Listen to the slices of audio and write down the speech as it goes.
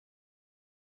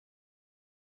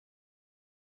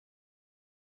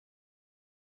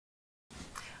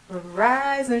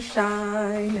Rise and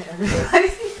shine,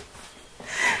 everybody.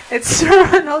 It's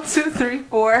Toronto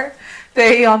 234.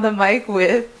 They on the mic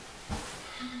with.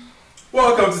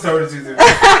 Welcome to Toronto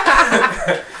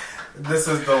 234. This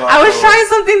is Dolapo. I was trying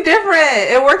something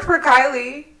different. It worked for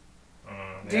Kylie.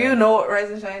 Do you know what Rise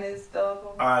and Shine is,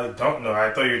 Dolapo? I don't know.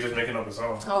 I thought you were just making up a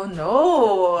song. Oh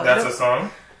no. That's a song?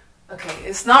 Okay,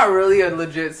 it's not really a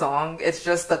legit song. It's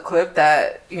just a clip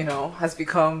that, has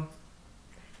become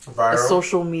Viral? a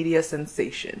social media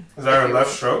sensation. Is that a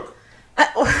left stroke?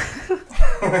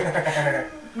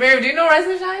 Mary, do you know Rise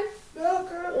and Shine? No,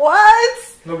 girl.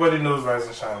 What? Nobody knows Rise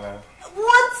and Shine, man.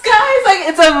 What, guys? Like,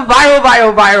 it's a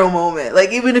viral moment.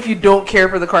 Like, even if you don't care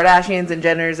for the Kardashians and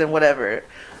Jenners and whatever.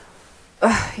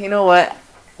 You know what?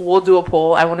 We'll do a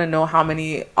poll. I want to know how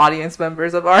many audience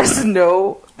members of ours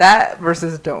know that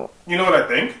versus don't. You know what I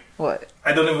think? What?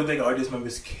 I don't even think audience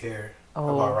members care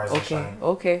about Rise and Shine.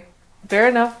 Okay. Fair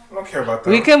enough. I don't care about that.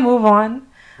 We can move on.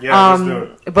 Yeah, let's do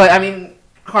it. But, I mean,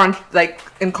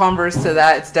 in converse to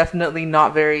that, it's definitely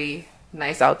not very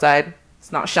nice outside.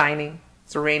 It's not shining.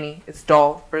 It's rainy. It's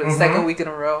dull for the second week in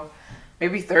a row.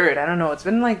 Maybe third. I don't know. It's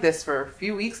been like this for a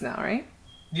few weeks now, right?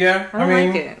 Yeah, I mean,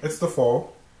 like it. It's the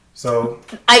fall, so...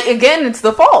 Again, it's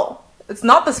the fall. It's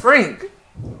not the spring.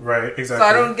 Right, exactly. So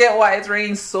I don't get why it's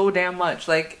raining so damn much.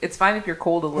 Like, it's fine if you're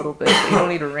cold a little bit, but you don't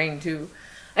need to rain too.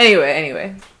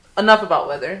 Anyway. Enough about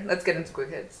weather. Let's get into quick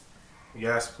hits.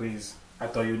 Yes, please. I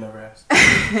thought you never asked.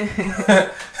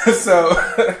 So,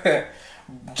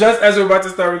 just as we're about to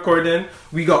start recording,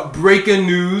 we got breaking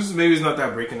news. Maybe it's not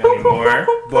that breaking anymore,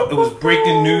 but it was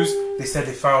breaking news. They said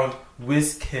they found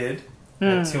Wizkid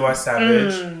Tiwa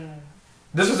Savage.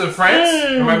 This was in France?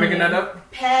 Am I making that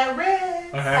up?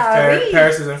 Paris.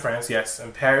 Paris is in France, yes.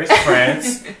 In Paris,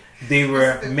 France, they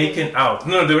were making out.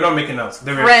 No, they were not making out.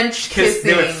 They were French kissing.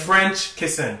 They were French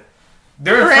kissing.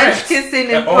 They were French kissing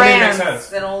in France. Only makes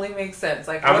sense. It only makes sense.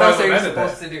 Like, what else are you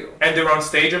supposed to do? And they were on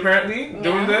stage apparently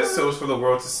doing this, so it was for the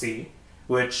world to see,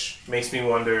 which makes me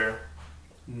wonder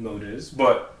motives.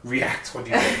 But react. What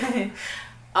do you think?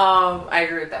 I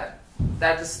agree with that.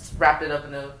 That just wrapped it up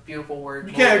in a beautiful word.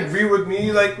 You can't agree with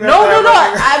me, like no.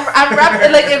 I'm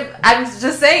wrapped. Like, I'm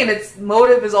just saying, it's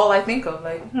motive is all I think of.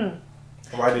 Like,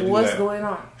 why did you what's do that? going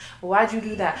on? Why'd you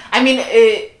do that? I mean,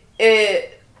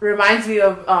 it reminds me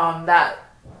of that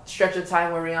stretch of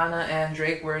time where Rihanna and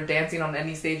Drake were dancing on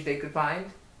any stage they could find,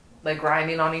 like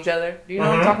grinding on each other. Do you know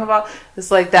what I'm talking about?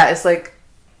 It's like that. It's like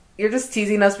you're just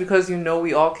teasing us because you know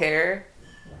we all care.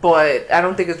 But I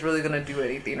don't think it's really going to do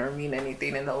anything or mean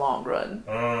anything in the long run.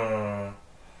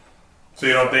 So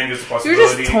you don't think it's a possibility?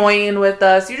 You're just toying with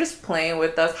us. You're just playing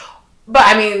with us. But,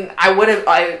 I mean,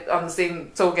 on the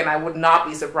same token, I would not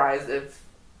be surprised if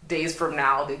days from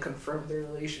now they confirm their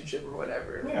relationship or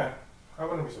whatever. Yeah, I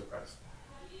wouldn't be surprised.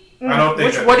 I don't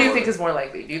think. What do you think is more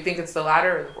likely? Do you think it's the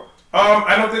latter or the former?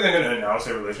 I don't think they're going to announce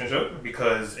a relationship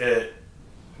because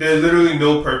there's literally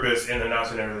no purpose in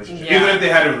announcing a relationship. Yeah. Even if they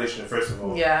had a relationship, first of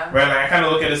all. Yeah. Right? Like, I kind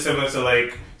of look at it similar to,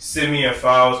 like, Simi and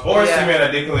Fowles or Simi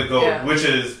and Adekunle Gold, which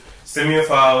is Simi and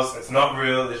Fowles, it's not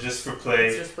real, it's just for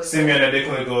play. Simi and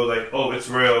Adekunle Gold, like, oh, it's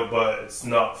real, but it's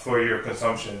not for your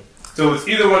consumption. So it's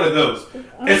either one of those.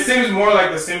 It seems more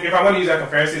like the Simi, if I want to use that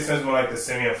comparison, it seems more like the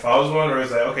Simi and Fowles one, where it's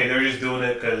like, okay, they're just doing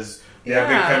it because they have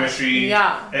good chemistry,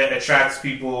 it attracts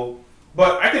people.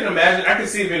 But I can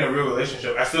see it being a real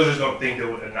relationship. I still just don't think they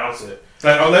would announce it.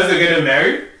 Like, unless they're getting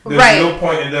married, there's no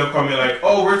point in them coming like,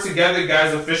 oh, we're together,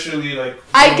 guys, officially. Like,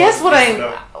 I guess what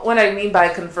I mean by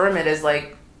confirm it is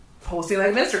like posting like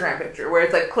an Instagram picture where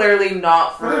it's like clearly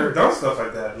not for. Well, they've done stuff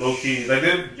like that, low key. Like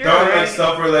they've done like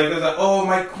stuff where like it's like, oh,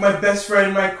 my best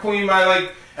friend, my queen, my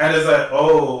like, and it's like,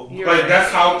 oh,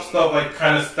 that's how stuff like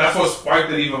kind of that's what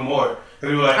sparked it even more.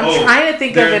 Like, I'm trying to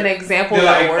think of an example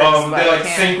that works. They like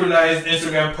synchronized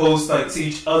Instagram posts like to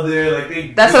each other.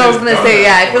 Like that's what I was gonna say.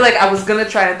 Yeah, I feel like I was gonna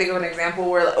try to think of an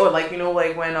example where, or like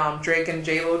like when Drake and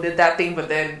J-Lo did that thing, but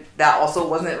then that also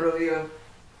wasn't really a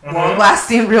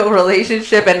long-lasting real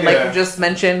relationship. And like you just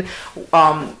mentioned,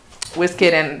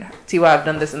 Wizkid and Tiwa have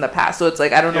done this in the past, so it's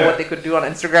like I don't know what they could do on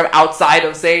Instagram outside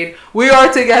of saying we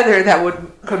are together that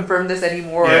would confirm this any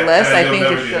more or less. I think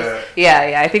it's just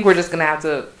I think we're just gonna have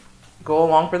to go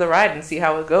along for the ride and see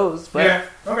how it goes. But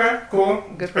okay, cool.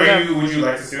 Good for them. Would you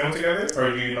like to see them together, or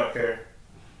do you not care?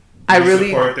 I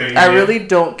really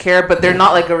don't care, but they're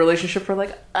not like a relationship for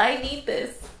like I need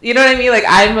this. You know what I mean? Like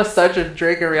I'm such a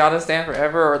Drake and Rihanna stan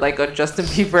forever, or like a Justin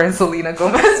Bieber and Selena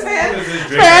Gomez fan.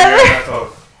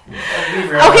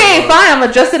 Okay, fine. I'm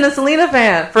a Justin and Selena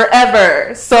fan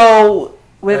forever. So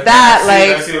with that,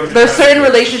 like there's certain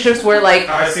relationships where like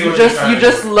you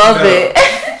just love it.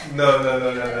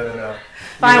 No.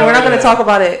 Fine, we're not going to talk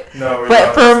about it. No, we're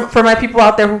not. But for my people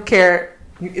out there who care,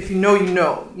 if you know, you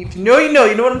know. If you know, you know.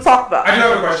 You know what I'm talking about. I do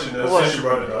have a question, though, since you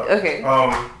brought it up. Okay.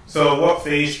 So what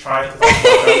Faye's trying to talk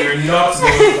about that we're not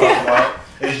supposed to talk about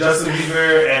is Justin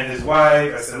Bieber and his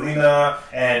wife, Selena,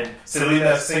 and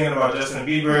Selena singing about Justin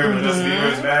Bieber, but Justin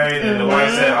Bieber is married, and the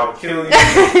wife said, "I'll kill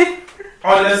you."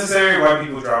 Unnecessary white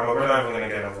people drama. We're not even going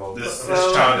to get involved. This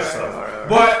childish stuff.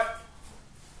 But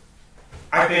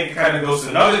I think it kind of goes to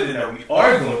another thing that we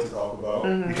are going to talk about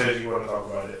because you want to talk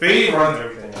about it. Faye runs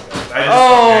everything.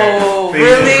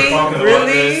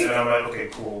 Really? And I'm like, okay,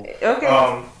 cool.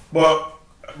 Okay. But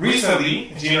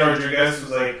recently, Gina Rodriguez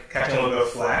was like catching a little bit of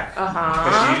flack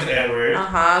because she used the N-word.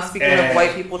 Speaking of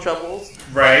white people troubles.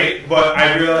 Right, but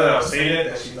I realized that I was saying it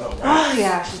that she's not white. Oh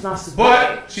yeah, she's not super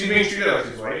white. But she's being treated like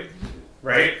she's white,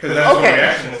 right? Because that's where the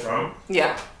reaction is from.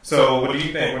 Yeah. So what do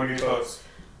you think? What are your thoughts?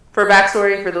 For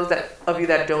backstory, for those of you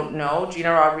that don't know, Gina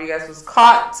Rodriguez was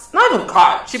caught, not even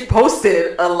caught, she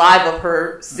posted a live of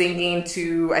her singing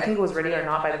to, I think it was Ready or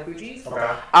Not by the Fugees.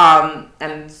 Okay.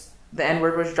 And the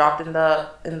N-word was dropped in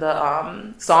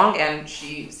the song, and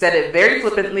she said it very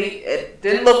flippantly. It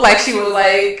didn't look like she was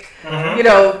like, you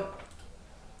know,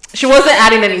 she wasn't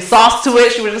adding any sauce to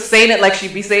it. She was just saying it like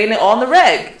she'd be saying it on the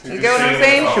reg. You get what I'm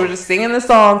saying? She was just singing the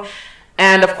song.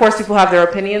 And of course, people have their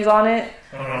opinions on it.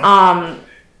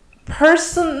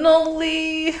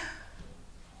 Personally,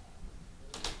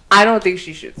 I don't think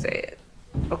she should say it.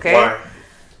 Okay? Why?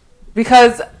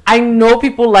 Because I know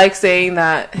people like saying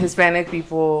that Hispanic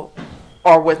people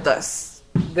are with us.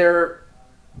 They're,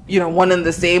 you know, one and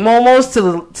the same almost to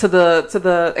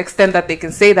the extent that they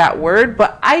can say that word.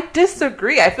 But I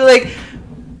disagree. I feel like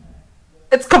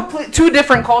it's two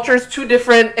different cultures, two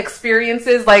different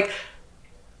experiences. Like,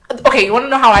 okay, you want to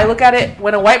know how I look at it?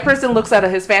 When a white person looks at a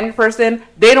Hispanic person,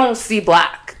 they don't see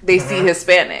black. They see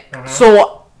Hispanic.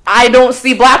 So I don't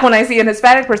see black when I see an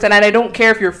Hispanic person, and I don't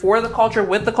care if you're for the culture,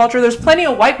 with the culture. There's plenty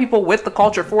of white people with the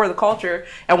culture, for the culture,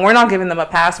 and we're not giving them a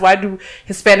pass. Why do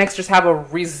Hispanics just have a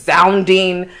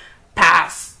resounding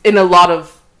pass in a lot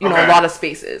of, a lot of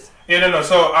spaces? Yeah, no.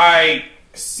 So I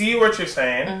see what you're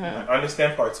saying. I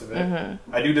understand parts of it.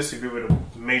 I do disagree with a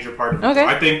major part of it. Okay.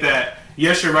 I think that,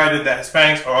 yes, you're right that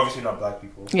Hispanics are obviously not black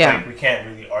people. Yeah. Like, we can't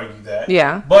really argue that.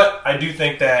 Yeah. But I do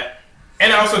think that,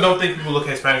 and I also don't think people look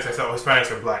at Hispanics and say, oh,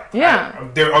 Hispanics are black. Yeah.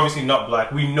 They're obviously not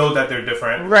black. We know that they're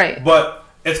different. Right. But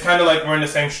it's kind of like we're in the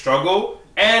same struggle.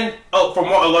 And from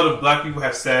what a lot of black people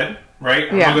have said, right?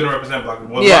 I'm not going to represent black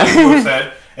people. What a lot of people have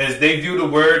said is they view the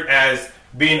word as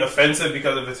being offensive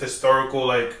because of its historical,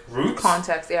 like, roots.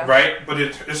 Context, yeah. Right? But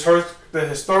the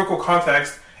historical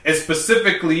context is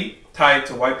specifically tied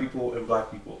to white people and black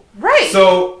people. Right.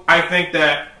 So I think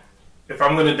that if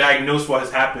I'm going to diagnose what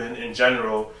has happened in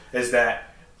general, is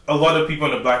that a lot of people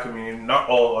in the black community, not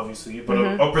all obviously, but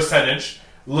a percentage,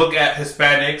 look at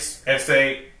Hispanics and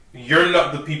say, you're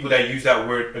not the people that use that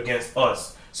word against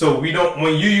us. So we don't,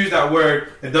 when you use that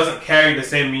word, it doesn't carry the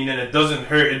same meaning, it doesn't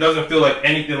hurt, it doesn't feel like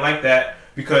anything like that,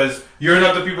 because you're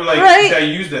not the people that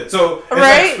used it. So it's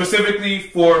like specifically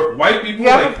for white people,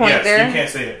 like, yes, you can't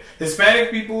say it.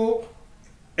 Hispanic people,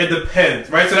 it depends,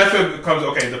 right? So that's where it becomes,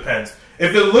 okay, it depends.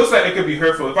 If it looks like it could be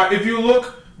hurtful, if you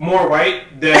look more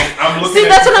white, then I'm looking See,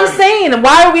 that's what I'm saying.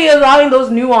 Why are we allowing those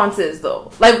nuances,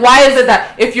 though? Like, why is it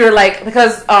that if you're like,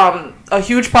 because a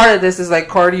huge part of this is like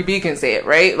Cardi B can say it,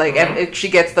 right? Like, and she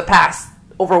gets the pass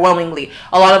overwhelmingly.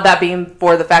 A lot of that being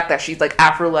for the fact that she's like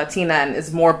Afro-Latina and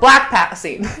is more black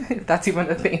passing, if that's even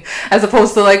a thing, as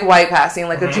opposed to like white passing,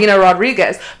 like a Gina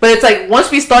Rodriguez. But it's like, once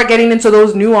we start getting into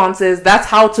those nuances, that's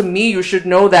how, to me, you should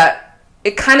know that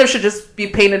it kind of should just be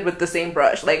painted with the same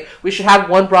brush. Like, we should have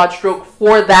one broad stroke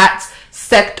for that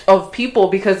sect of people,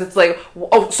 because it's like,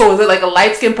 oh, so is it like a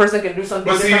light-skinned person can do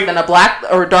something different than a black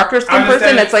or darker-skinned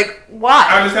person? It's like, why?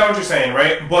 I understand what you're saying,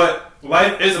 right? But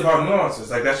life is about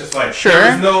nuances. Like, that's just life. Sure.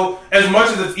 There's no, as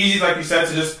much as it's easy, like you said,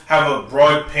 to just have a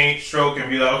broad paint stroke and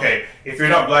be like, okay, if you're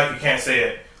not black, you can't say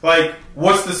it. Like,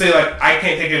 what's to say, like, I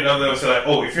can't take it another level and say, like,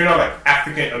 oh, if you're not, like,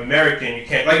 African-American, you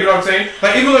can't, like, you know what I'm saying?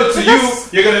 Like, even though to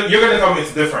you, you're gonna tell me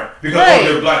it's different, because, oh,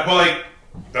 they're black, but, like,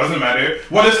 doesn't matter.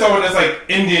 What is someone that's, like,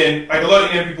 Indian, like, a lot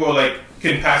of Indian people, like,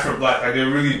 can pass for black, like,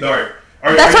 they're really dark.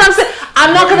 That's what I'm saying.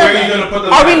 I'm not gonna,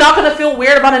 are we not gonna feel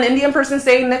weird about an Indian person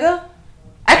saying nigga?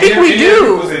 I think we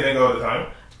do. People say nigga all the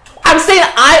time. I'm saying,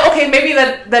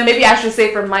 maybe I should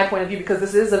say from my point of view, because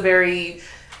this is a very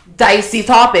dicey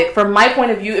topic. From my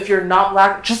point of view, if you're not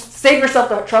black, just save yourself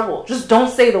the trouble. Just don't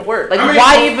say the word. Like,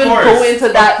 why even go into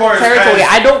that territory?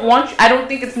 I don't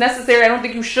think it's necessary. I don't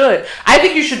think you should. I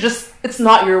think you should just, it's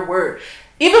not your word.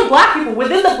 Even black people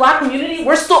within the black community,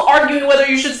 we're still arguing whether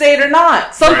you should say it or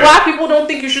not. Some black people don't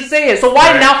think you should say it. So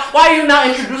why are you now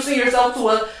introducing yourself to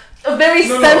a very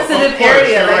sensitive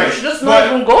area? Like, you should just not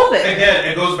even go there. Again,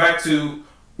 it goes back to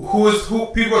who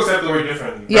people accept the word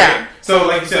differently. Right? So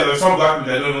like you said, there's some black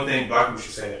people that don't even think black people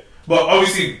should say it. But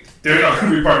obviously, they're not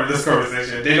going to be part of this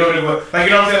conversation. They don't even, like,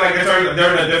 you know what I'm saying? Like,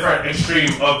 they're in a different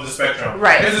extreme of the spectrum.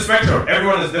 Right. There's a spectrum.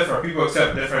 Everyone is different. People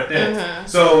accept different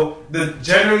things. So,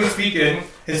 generally speaking,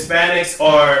 Hispanics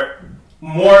are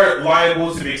more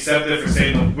liable to be accepted for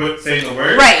saying the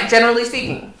word. Right, generally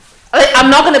speaking.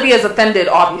 I'm not going to be as offended,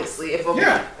 obviously, if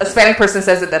a Hispanic person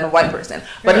says it than a white person.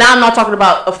 But now I'm not talking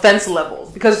about offense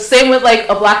levels. Because same with, like,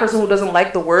 a black person who doesn't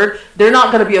like the word, they're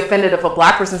not going to be offended if a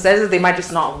black person says it. They might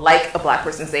just not like a black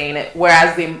person saying it.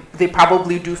 Whereas they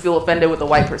probably do feel offended with a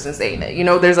white person saying it. You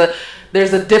know, there's a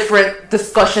different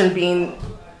discussion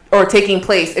taking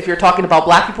place if you're talking about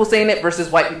black people saying it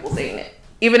versus white people saying it.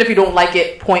 Even if you don't like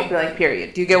it, point blank,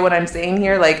 period. Do you get what I'm saying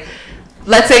here? Like,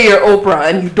 let's say you're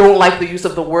Oprah and you don't like the use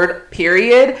of the word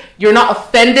period. You're not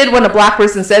offended when a black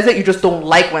person says it. You just don't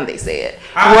like when they say it.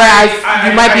 Whereas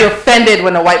you might be offended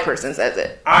when a white person says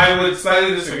it. I would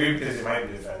slightly disagree because you might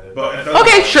be offended. But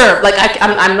okay, sure. Like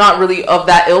I'm not really of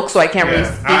that ilk, so I can't really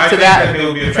speak to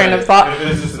that train of thought.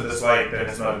 If it's just a dislike, then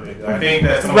it's not a big deal. I think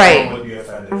that someone would be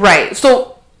offended. Right.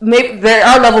 So maybe there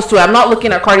are levels to it. I'm not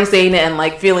looking at Cardi saying it and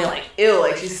like feeling like ew,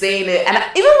 like she's saying it. And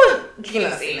even with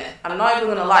Gina saying it, I'm not even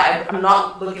gonna lie. I'm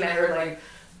not looking at her like,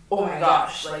 oh my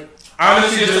gosh, like.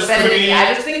 Honestly, just to me,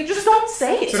 I just think just don't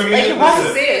say it. To me, like you want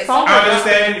to say it. I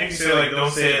understand if you say like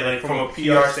don't say it like from a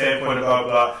PR standpoint, blah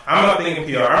blah. I'm not thinking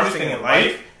PR. I'm just thinking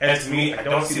life. And to me, I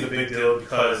don't see the big deal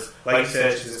because, like you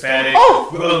said, she's Hispanic.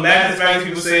 Well, mad Hispanic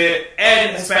people say it,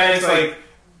 and Hispanics like.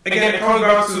 Again, it comes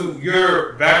down to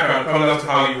your background, it comes down to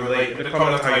how you relate, it comes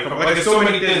down to how you come. Like, there's so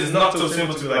many things, it's not so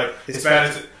simple to, like,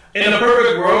 Hispanics. In a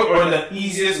perfect world, or in the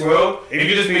easiest world, if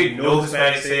you just made no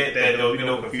Hispanics say it, then there'll be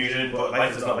no confusion, but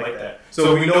life is not like that.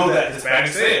 So we know that Hispanics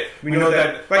say it. We know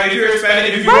that, like, if you're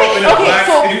Hispanic, if you grow up in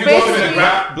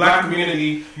a black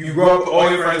community, you grow up, all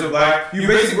your friends are black, you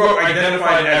basically grow up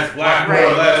identified as black, more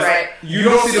or less. Right. You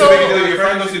don't see the big deal, your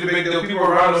friends don't see the big deal, people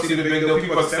around don't see the big deal,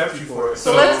 people accept you for it.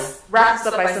 So let's wrap this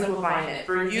up by simplifying it.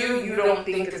 For you don't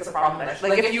think it's a problem.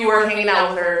 Like, if you were hanging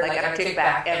out with her, like, at a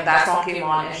kickback, and that song came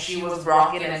on, and she was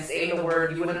rocking and saying the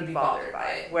word, you wouldn't be bothered by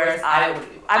it. Whereas I would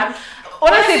be.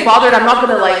 When I say bothered, I'm not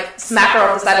gonna, like, smack her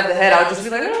off the side of the head. I would just be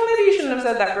like, oh, maybe you shouldn't have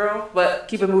said that, girl. But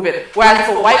keep it moving. Whereas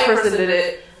if a white person did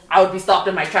it, I would be stopped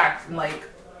in my tracks and like,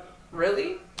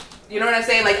 really? You know what I'm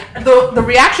saying? Like, the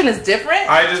reaction is different.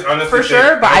 I just honestly for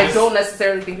sure, but I don't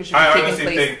necessarily think it should be taking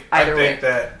place either way. I think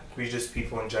that we just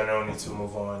people in general need to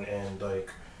move on and like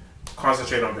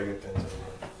concentrate on bigger things.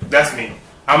 That's me.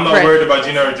 I'm not worried about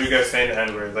Gina Rodriguez saying the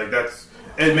N-word. Like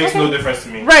it makes no difference to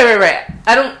me. Right.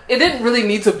 It didn't really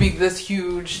need to be this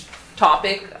huge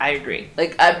topic. I agree.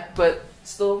 But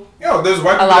still. Yo, there's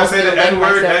white people that say the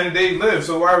N-word and they live.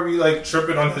 So why are we like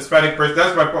tripping on the Hispanic person?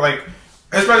 That's my point. Like,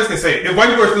 Hispanics can say it. If white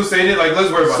people are still saying it, like,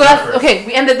 let's worry about that first. Okay,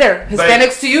 we ended there.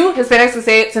 Hispanics to you, Hispanics can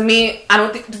say it. To me, I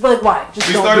don't think. But like, why? We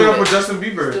started off with Justin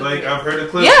Bieber. Like, I've heard a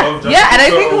clip of Justin. Yeah, and I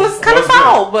think it was kind of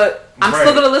foul, but I'm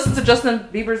still gonna listen to Justin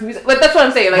Bieber's music. Like, that's what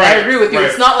I'm saying. Like, I agree with you.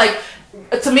 It's not like,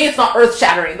 to me, it's not earth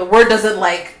shattering. The word doesn't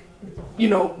like,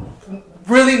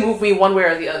 really move me one way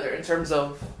or the other in terms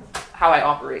of how I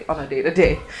operate on a day to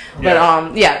day.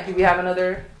 But do we have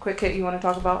another quick hit you want to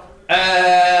talk about?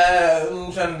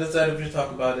 I'm trying to decide if we should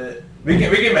talk about it. We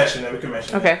can mention it.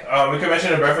 Okay. We can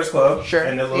mention the Breakfast Club. Sure.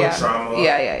 And the little drama.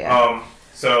 Yeah.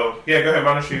 So go ahead.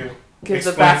 Why don't you give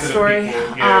the backstory?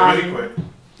 Really quick.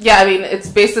 Yeah, I mean, it's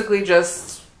basically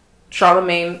just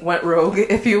Charlamagne went rogue,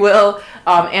 if you will.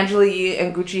 Angela Yee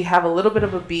and Gucci have a little bit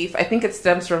of a beef. I think it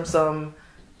stems from some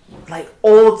like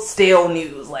old stale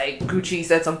news. Like, Gucci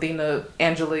said something to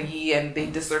Angela Yee and they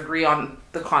disagree on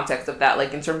the context of that,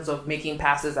 like in terms of making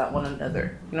passes at one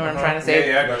another. You know what I'm trying to say?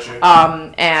 Yeah, I got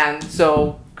you. And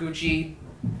so Gucci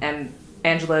and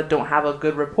Angela don't have a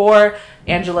good rapport.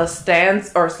 Envy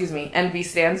stands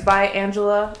by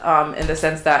Angela, in the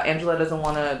sense that Angela doesn't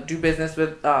want to do business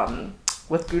with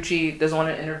Gucci, doesn't want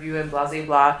to interview him, blah, blah,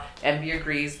 blah. Envy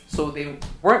agrees. So they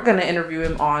weren't going to interview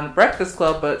him on Breakfast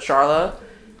Club, but Charla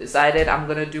decided, I'm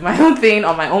going to do my own thing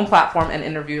on my own platform and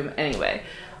interview him anyway.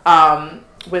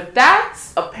 With that,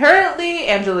 apparently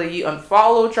Angela Yee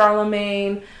unfollowed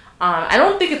Charlamagne. I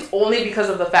don't think it's only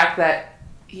because of the fact that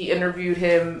he interviewed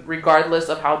him regardless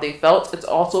of how they felt. It's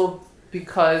also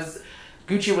because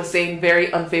Gucci was saying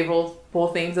very unfavorable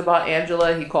things about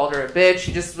Angela. He called her a bitch.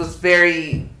 He just was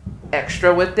very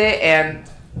extra with it. And,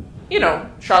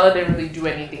 Charlotte didn't really do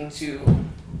anything to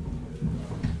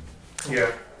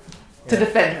to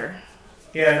defend her.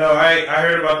 Yeah, no, I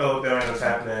heard about the whole thing that was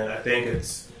happening. I think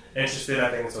it's interesting. I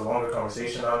think it's a longer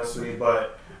conversation, honestly,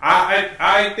 but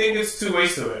I think it's two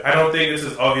ways to it. I don't think it's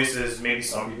as obvious as maybe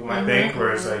some people might think,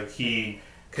 where it's like he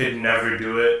could never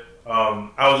do it.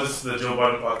 I was listening to the Joe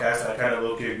Biden podcast, and I kind of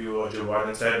low-key agree with what Joe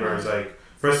Biden said, where it's like,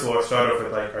 first of all, start off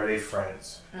with like, are they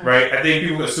friends? Right? I think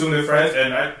people assume they're friends,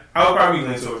 and I'll probably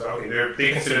lean towards, okay,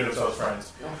 they consider themselves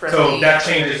friends. So that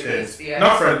changes things. Yeah.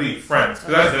 Not friendly, friends,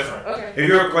 because that's different. Okay. If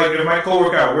you're like, if my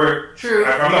coworker at work,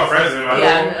 I'm not friends with them,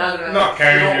 I'm not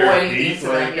carrying your beef.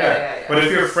 Like, But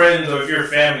if you're friends or if you're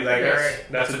family, like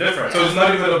that's a difference. So it's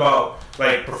not even about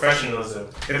like professionalism.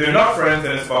 If they're not friends,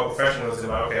 then it's about professionalism.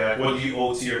 Okay, like what do you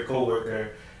owe to your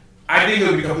coworker? I think it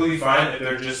would be completely fine if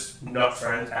they're just not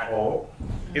friends at all.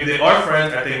 If they are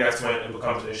friends, I think that's when it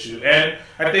becomes an issue. And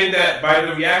I think that by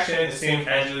the reaction, it seems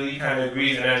Angelique kind of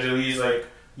agrees, and Angelie's like,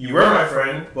 you were my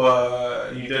friend,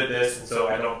 but you did this, and so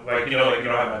I don't, like, you don't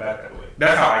have my back that way.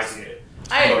 That's how I see it.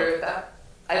 I agree with that.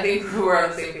 I think we're on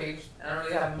the same page. I don't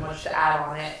really have much to add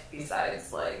on it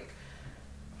besides, like,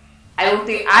 I don't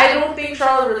think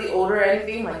Charlotte really owed her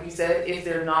anything, like you said, if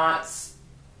they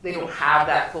don't have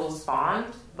that close bond.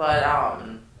 But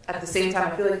at the same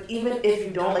time, I feel like even if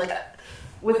you don't, like,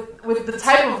 with the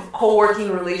type of co-working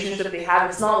relationship they have,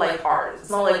 it's not like ours. It's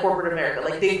not like corporate America.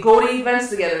 Like, they go to events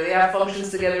together, they have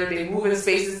functions together, they move in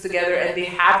spaces together, and they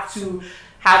have to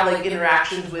have, like,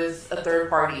 interactions with a third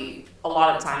party a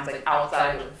lot of times, like,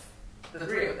 outside of the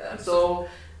three of them. So,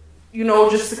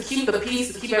 just to keep the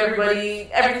peace, to keep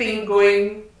everything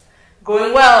going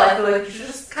well, I feel like you should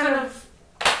just kind of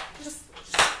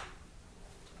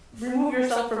remove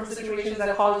yourself from situations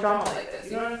that cause drama like this.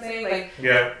 You know what I'm saying? Like,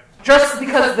 just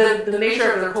because the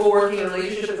nature of the co-working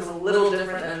relationship is a little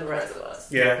different than the rest of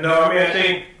us. Yeah. No, I mean, I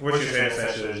think what you're saying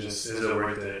essentially is just, is it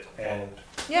worth it? And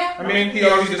I mean, he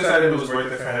always decided it was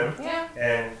worth it for him. Yeah.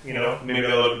 And, maybe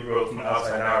a lot of people from the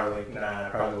outside now are like, nah,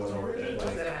 it probably wasn't worth it.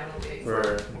 Like,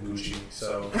 for Gucci,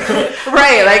 so.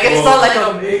 Right, like, it's not like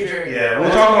a major. Yeah, we'll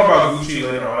talk about Gucci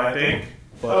later on, I think.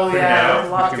 But for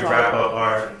now, we can wrap up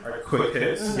our quick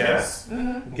hits. Yes.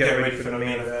 Get ready for the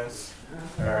main events.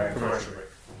 All right, commercial break.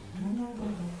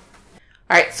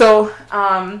 All right, so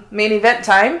main event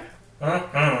time.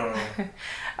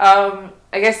 I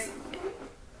guess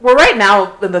we're right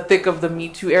now in the thick of the Me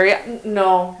Too era.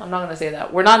 No, I'm not going to say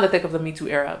that. We're not in the thick of the Me Too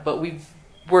era, but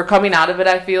we're coming out of it,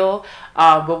 I feel.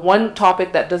 But one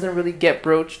topic that doesn't really get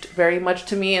broached very much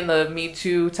to me in the Me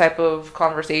Too type of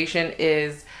conversation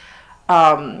is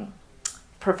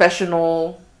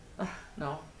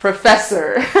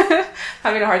professor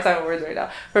having a hard time with words right now.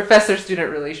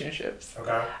 Professor-student relationships.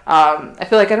 Okay. I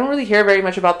feel like I don't really hear very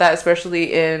much about that,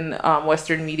 especially in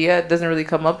Western media. It doesn't really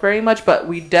come up very much, but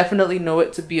we definitely know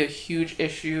it to be a huge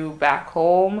issue back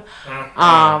home.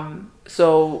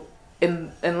 So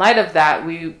in light of that,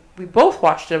 we both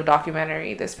watched a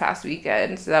documentary this past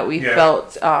weekend that we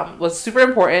felt was super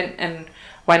important, and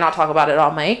why not talk about it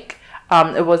on mic?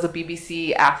 It was a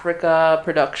BBC Africa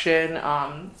production.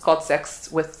 It's called Sex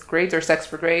with Grades or Sex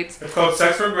for Grades. It's called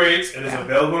Sex for Grades. It is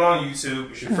available on YouTube.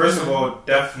 You should, first of all,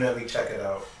 definitely check it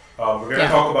out. We're going to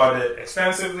talk about it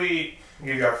extensively,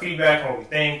 give you our feedback on what we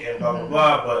think, and blah, blah,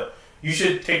 blah. But you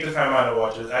should take the time out to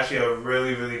watch it. It's actually a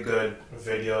really, really good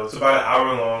video. It's about an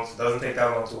hour long, so it doesn't take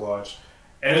that long to watch.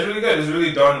 And it's really good. It's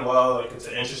really done well. Like, it's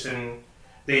an interesting...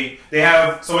 They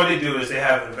have, so what they do is they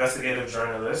have investigative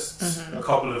journalists, a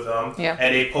couple of them,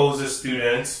 and they pose as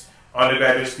students,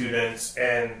 undergraduate students,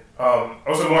 and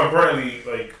also more importantly,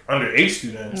 like underage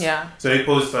students. Yeah. So they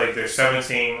pose like they're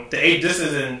 17. The age, this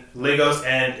is in Lagos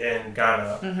and in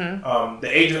Ghana. The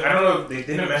age, I don't know, they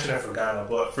didn't mention it for Ghana,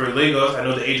 but for Lagos, I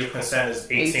know the age of consent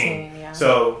is 18.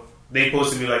 So they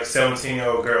supposed to be like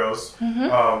 17-year-old girls.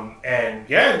 And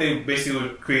they basically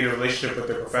would create a relationship with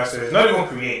their professors. Not even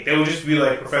create. They would just be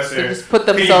like, professor, they just put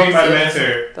themselves in my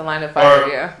mentor? The line of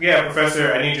fire, yeah,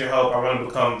 professor, I need your help. I want to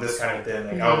become this kind of thing.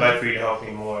 Like, I would like for you to help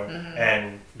me more.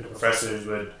 And the professors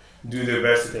would do their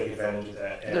best to take advantage of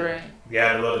that. And we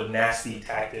had a lot of nasty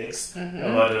tactics.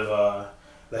 A lot of,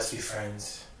 let's be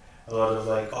friends. A lot of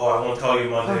like, oh, I won't tell your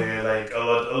mother. Like a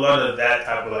lot of that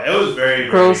type of like. It was very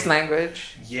gross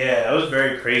language. Yeah, it was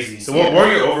very crazy. So, what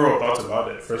were your overall thoughts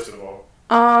about it? First of all,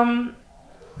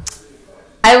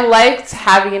 I liked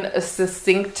having a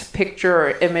succinct picture or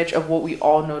image of what we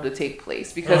all know to take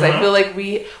place, because I feel like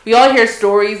we all hear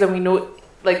stories and we know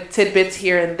like tidbits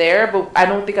here and there, but I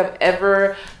don't think I've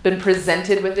ever been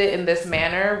presented with it in this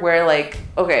manner where like,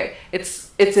 okay, it's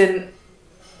in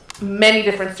many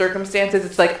different circumstances,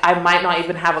 it's like I might not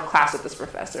even have a class with this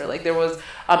professor. Like there was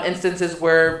instances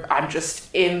where I'm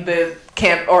just in the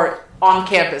camp or on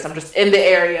campus, I'm just in the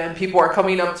area and people are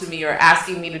coming up to me or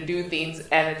asking me to do things,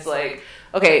 and it's like,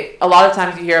 okay, a lot of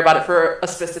times you hear about it for a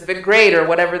specific grade or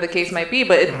whatever the case might be,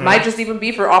 but it might just even be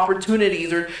for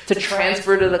opportunities or to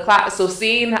transfer to the class. So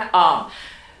seeing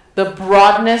the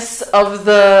broadness of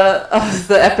the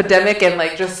epidemic and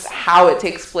like just how it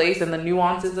takes place and the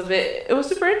nuances of it, it was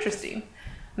super interesting,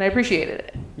 and I appreciated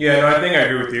it. Yeah, no, I think I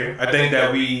agree with you. I think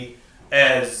that we,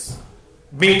 as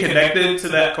being connected to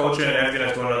that culture and everything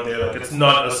that's going on there, like it's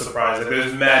not a surprise. Like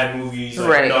there's mad movies,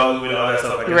 like Nollywood and all that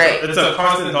stuff. Like it's a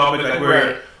constant topic. Like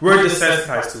we're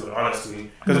desensitized to it,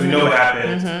 honestly, because we know what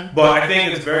happens. But I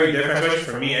think it's very different, especially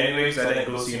for me, anyway, because I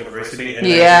didn't go to university. In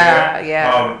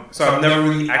Nigeria. So I've never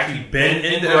really actually been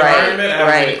in the environment. I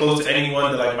haven't been close to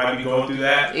anyone that like might be going through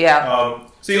that.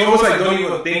 So you almost like don't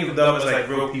even think of them as like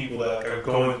real people that are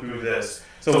going through this.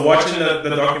 So watching the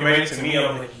documentary, to me,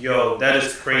 I'm like, yo, that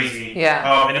is crazy.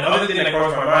 And another thing that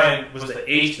crossed my mind was the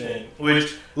age thing,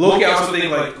 which low-key I also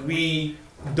think like we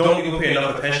don't even pay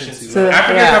enough attention to. Like,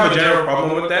 Africans have a general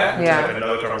problem with that, which is like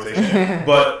another conversation.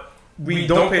 But we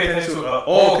don't pay attention to it at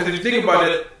all, because if you think about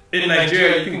it, in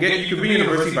Nigeria, you can be in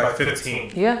university by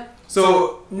 15.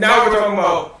 So now we're talking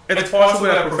about it's possible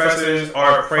that professors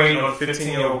are preying on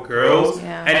 15-year-old girls,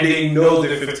 and they know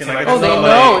they're 15. Like, they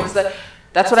know. It's like,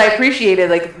 that's what I appreciated.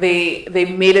 Like they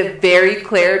made it very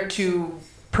clear to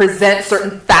present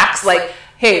certain facts. Like,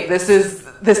 hey, this is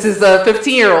a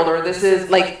 15-year-old, or this is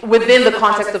like within the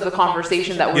context of the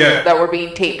conversation that were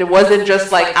being taped. It wasn't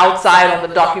just like outside on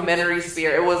the documentary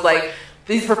sphere. It was like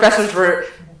these professors were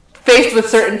faced with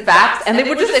certain facts and they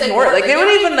would just ignore it. Like they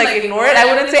wouldn't even like ignore it. I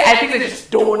wouldn't say. I think they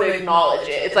just don't acknowledge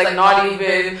it. It's like not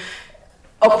even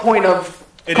a point of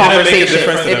conversation.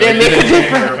 It didn't make a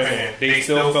difference. They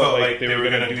still felt like they were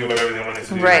going to do whatever they wanted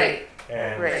to do.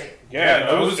 And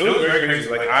yeah, it was very crazy.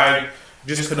 Like I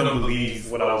just couldn't believe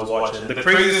what I was watching. The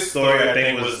craziest story I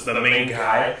think was the main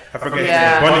guy. I forget his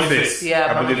name. Boniface.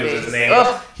 I believe it was his name.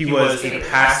 He was a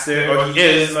pastor, or he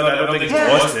is. I don't think it's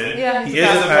Boston. He is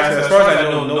a pastor. As far as I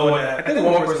know, no one. I think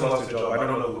one person lost their job. I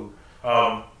don't know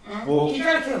who. He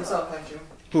tried to kill himself, actually.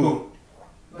 Who?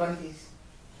 Boniface.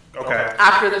 Okay.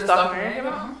 After this documentary came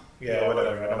out? Yeah,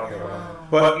 whatever. I don't care.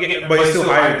 But he's still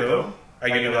hired though. I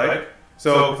get it, like.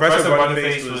 So Professor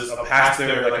Boniface was a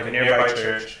pastor like a nearby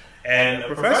church and a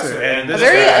professor. And this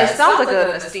guy, it sounds like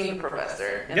an esteemed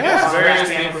professor. Yeah, very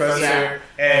esteemed professor,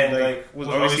 and like was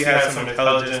obviously had some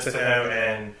intelligence to him,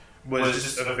 and was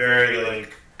just a very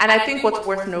like. And I think what's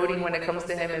worth noting when it comes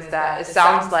to him is that it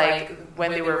sounds like when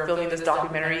they were filming this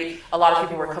documentary, a lot of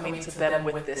people were coming to them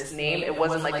with this name. It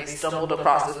wasn't like they stumbled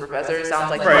across this professor. It sounds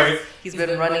like he's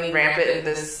been running rampant in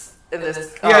this. It is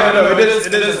important. I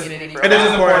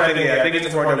think it's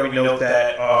important that we note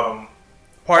that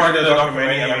part of the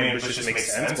documentary, I mean, which just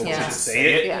makes sense, but just to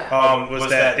say it, was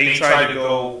that they tried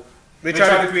to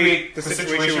create the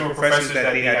situation with professors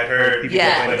that they had heard people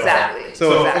complain about.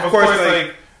 So of course,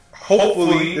 like.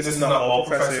 Hopefully, this is not all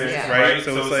professors, right?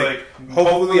 So it's like,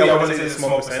 hopefully, I want to say it's a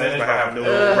small percentage, but I have no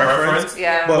reference.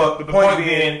 But the point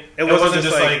being, it wasn't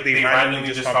just like they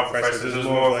randomly just found professors. It was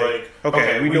more like,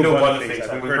 okay, we know one thing,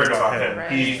 we heard about him.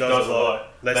 He does a lot.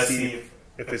 Let's see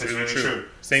if it's really true.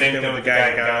 Same thing with the guy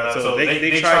in Ghana. So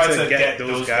they tried to get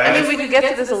those guys. I mean, we could get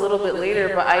to this a little bit later,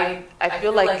 but I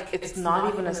feel like it's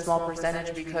not even a small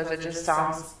percentage because it just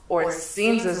sounds, or it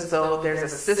seems as though there's a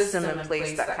system in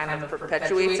place that kind of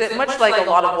perpetuates it, much like a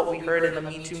lot of what we heard in the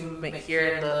Me Too movement here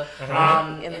in the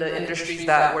industries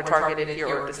that were targeted here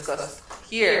or discussed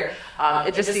here.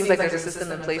 It just seems like there's a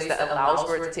system in place that allows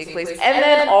for it to take place. And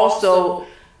then also,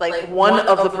 like one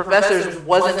of the professors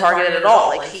wasn't targeted at all.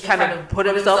 Like he kind of put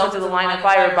himself into the line of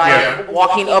fire by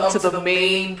walking up to the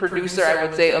main producer, I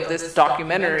would say, of this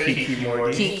documentary,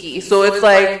 Kiki. So it's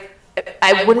like,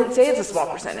 I wouldn't say it's a small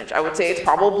percentage. I would say it's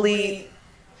probably.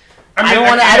 I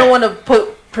don't want to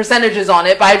put percentages on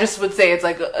it, but I just would say it's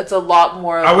a lot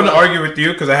more. I wouldn't argue with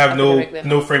you because I have no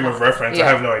frame of reference. I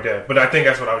have no idea, but I think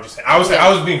that's what I was just saying. I was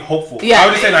being hopeful. I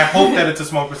was just saying I hope that it's a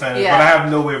small percentage, but I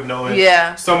have no way of knowing.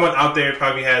 Someone out there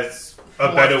probably has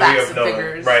a better way of knowing.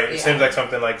 Figures. Right? It seems like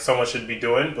something like someone should be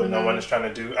doing, but no one is trying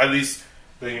to do. At least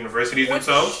the universities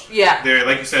themselves. They're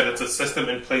like you said, it's a system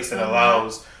in place that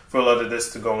allows for a lot of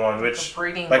this to go on, which,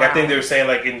 like, I think they were saying,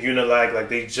 like, in Unilag, like,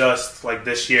 they just, like,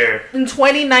 this year. In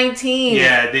 2019.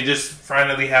 Yeah, they just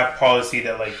finally have policy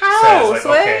that, like, says, like,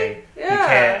 okay, you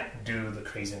can't do the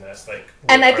craziness. Like,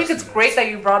 and I think it's great that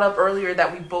you brought up earlier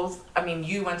that we both, I mean,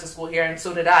 you went to school here and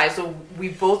so did I, so we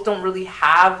both don't really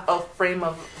have a frame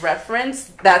of reference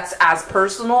that's as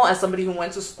personal as somebody who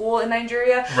went to school in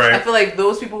Nigeria. Right. I feel like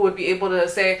those people would be able to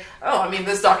say, oh, I mean,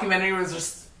 this documentary was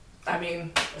just, I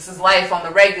mean, this is life on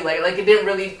the regular. Like, it didn't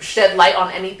really shed light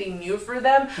on anything new for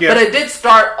them, but it did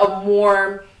start a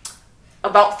more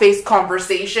about face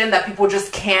conversation that people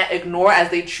just can't ignore as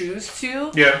they choose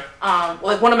to. Yeah.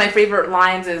 Like, one of my favorite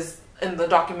lines is in the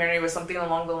documentary was something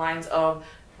along the lines of,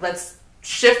 let's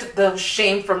shift the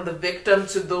shame from the victim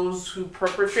to those who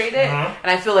perpetrate it. And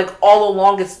I feel like all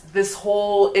along this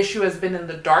whole issue has been in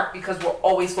the dark because we're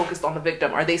always focused on the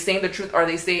victim. Are they saying the truth? Are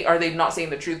they not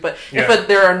saying the truth? But if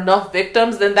there are enough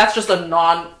victims, then that's just a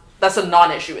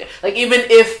non-issue. Like, even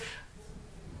if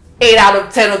 8 out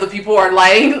of 10 of the people are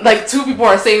lying, like 2 people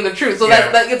are saying the truth. So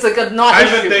that it's like a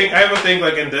non-issue. I even think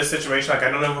like in this situation, like I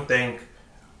don't even think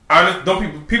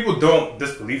people don't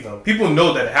disbelieve them. People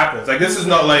know that it happens. Like, this is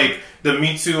not like the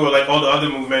Me Too or like all the other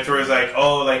movements where it's like,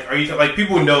 oh, like, are you like,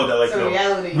 people know that, like, it's a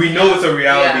reality. We know it's a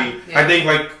reality. Yeah. I think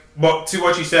like, but to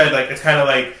what you said, like, it's kind of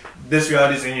like this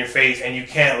reality is in your face and you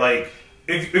can't like,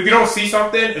 if you don't see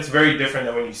something, it's very different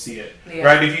than when you see it,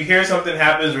 right? If you hear something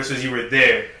happens versus you were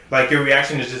there, like, your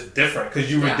reaction is just different because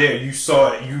you were there, you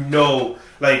saw it, you know,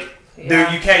 like,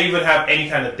 there, you can't even have any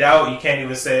kind of doubt. You can't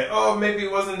even say, oh, maybe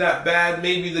it wasn't that bad,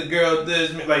 maybe the girl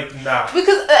did, like, nah.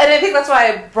 Because, and I think that's why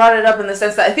I brought it up in the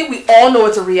sense that I think we all know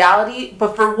it's a reality,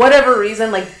 but for whatever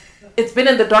reason, like, it's been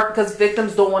in the dark because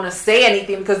victims don't want to say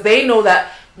anything because they know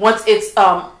that once it's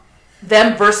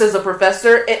them versus a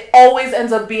professor, it always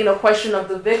ends up being a question of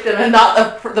the victim and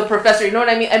not the professor. You know what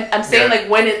I mean? I'm saying, like,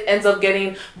 when it ends up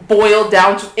getting boiled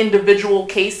down to individual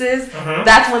cases,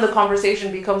 that's when the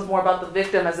conversation becomes more about the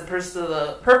victim as opposed to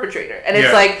the perpetrator. And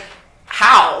it's like,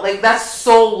 how? Like, that's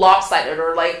so lopsided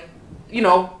or, like, you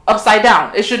know, upside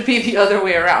down. It should be the other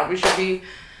way around. We should be...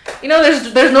 You know,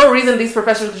 there's no reason these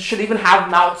professors should even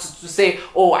have mouths to say,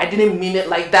 "Oh, I didn't mean it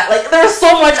like that." Like, there's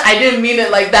so much I didn't mean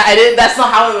it like that. That's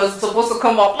not how it was supposed to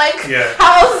come off. Like,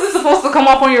 how else is it supposed to come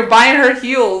off when you're buying her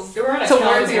heels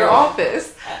towards your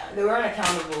office? They weren't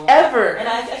accountable ever. And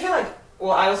I feel like,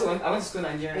 well, I went to school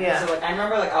in Nigeria. So like, I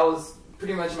remember like I was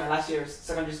pretty much in my last year of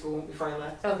secondary school before I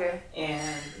left. Okay.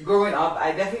 And growing up,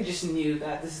 I definitely just knew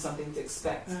that this is something to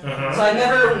expect. So I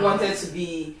never wanted to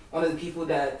be one of the people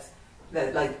that's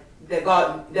like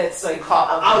out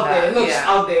there, looks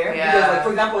out there. Because, like,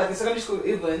 for example, like in secondary school,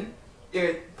 even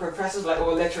there are professors like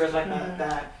or lecturers like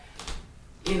that.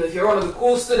 You know, if you're one of the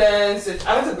cool students,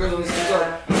 I went to girls' only school,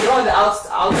 so if you're one of the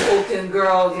outspoken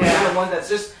girls, you're the one that's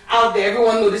just out there,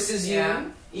 everyone notices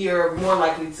you. You're more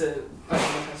likely to find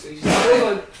one consolation.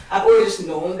 I've always just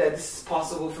known that this is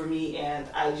possible for me, and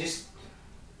I just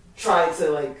try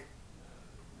to like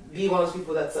be one of those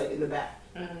people that's like in the back.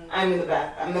 I'm in the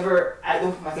back. I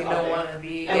don't put myself out there. Want to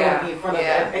be, I don't want to be in front of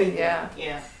anything. And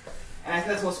I think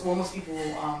that's what most people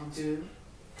do.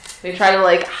 They try to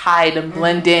like hide and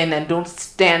blend in and don't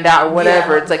stand out or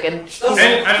whatever. It's like, I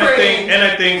think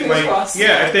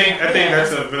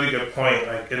that's a really good point.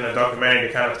 Like, in the documentary,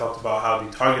 they kind of talked about how they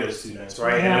targeted students,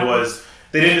 right? And it was,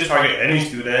 they didn't just target any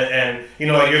student, and, you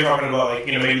know, like, you're talking about, like,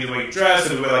 you know, maybe the way you dress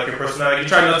or the way, like, your personality, you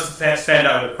try not to stand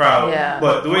out in the crowd,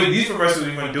 but the way these professors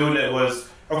were even doing it was,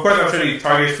 of course, I'm sure they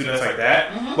target students like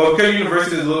that, but because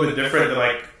university is a little bit different than,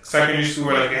 like, secondary school,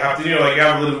 where, like, you have to, you know, like, you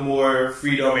have a little more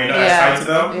freedom and not as tied to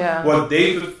them, what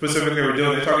they specifically were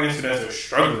doing, they're targeting students that are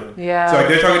struggling, so, like,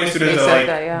 they're targeting students that,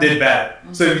 like, did bad,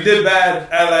 so if you did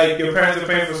bad, and, like, your parents are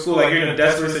paying for school, like, you're in a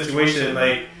desperate situation,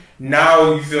 like,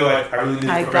 now you feel like I really need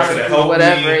a professor to help me,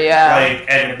 like,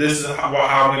 and this is how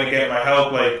I'm gonna get my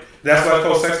help. Like, that's why I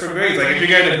call sex for grades. Like, if you're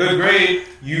getting a good grade,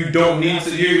 you don't need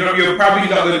to. You're probably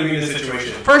not going to be in this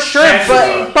situation for sure.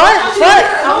 But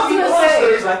I was gonna say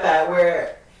stories like that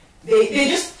where they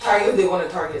just target who they want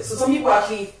to target. So some people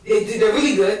actually they're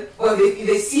really good, but if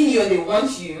they see you and they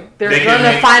want you, they're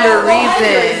gonna find a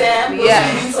reason.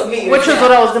 Which is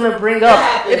what I was gonna bring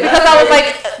up. Because I was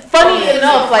like, funny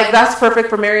enough, like, that's perfect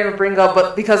for Marian to bring up,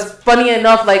 but because funny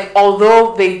enough, like,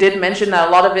 although they did mention that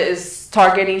a lot of it is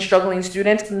targeting struggling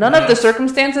students, none of the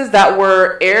circumstances that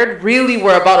were aired really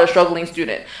were about a struggling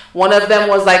student. One of them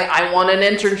was like, I want an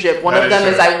internship. One of them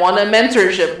is, I want a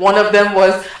mentorship. One of them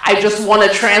was, I just want to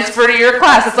transfer to your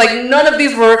class. It's like, none of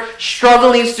these were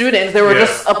struggling students. They were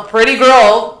just a pretty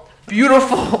girl,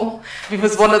 beautiful. It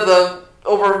was one of the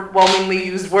overwhelmingly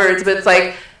used words, but it's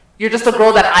like, you're just a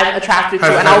girl that I'm attracted to,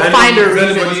 and I'll find a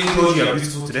reason. Has anybody told you I'm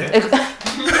beautiful today?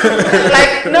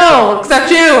 Like, no, except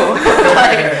you.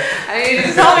 Like, I need you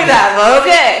to tell me that, but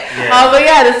okay. Yeah. But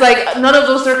yeah, it's like none of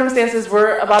those circumstances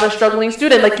were about a struggling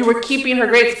student. Like you were keeping her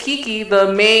grades. Kiki,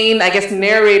 the main, I guess,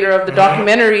 narrator of the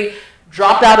documentary,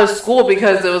 dropped out of school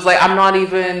because it was like,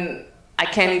 I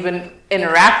can't even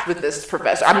interact with this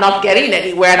professor. I'm not getting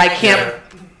anywhere, and I can't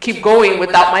keep going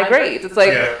without my grades. It's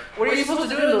like, what are you supposed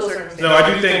to do in those circumstances? No,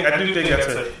 I do think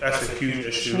that's a huge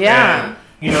issue. Yeah. And,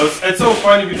 you know, it's so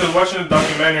funny because watching the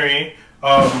documentary,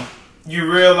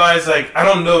 you realize, like, I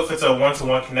don't know if it's a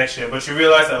one-to-one connection, but you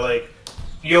realize that, like,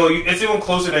 it's even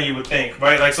closer than you would think,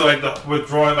 right? Like, so, like, the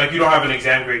withdrawing, like, you don't have an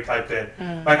exam grade type thing.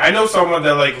 Like, I know someone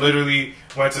that, like, literally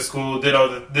went to school, did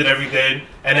everything,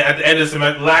 and at the end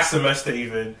of last semester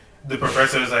even, the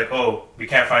professor was like, oh, we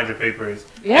can't find your papers.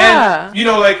 Yeah. And, you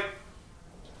know, like,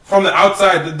 from the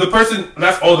outside, the person,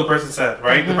 that's all the person said,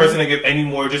 right? The person didn't give any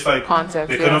more, just like, context,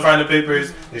 they couldn't find the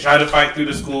papers, they tried to fight through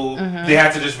the school, they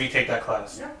had to just retake that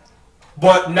class. Yeah.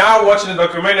 But now watching the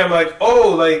documentary, I'm like,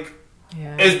 oh, like,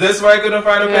 is this why I couldn't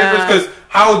find the papers? Because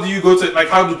how do you go to, like,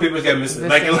 how do papers get missing?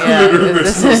 Like, it literally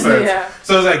makes no sense.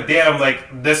 So it's like, damn,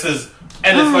 like, this is,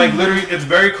 and it's like, literally, it's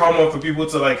very common for people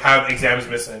to, like, have exams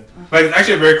missing. Like, it's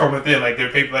actually a very common thing. Like, their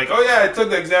paper, like, oh yeah, I took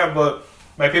the exam, but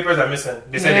my papers are missing.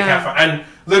 They say they can't find, and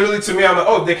literally to me, I'm like,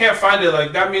 oh, they can't find it.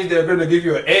 Like, that means they're going to give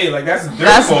you an A. Like, that's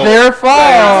their fault. Their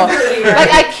fault.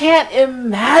 Like, I can't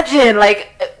imagine,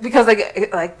 like, because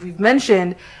like we've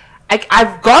mentioned,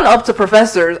 I've gone up to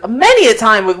professors many a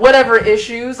time with whatever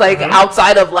issues, like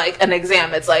outside of like an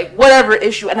exam. It's like whatever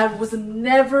issue, and I was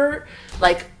never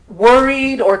like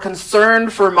worried or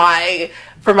concerned for my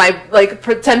like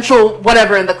potential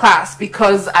whatever in the class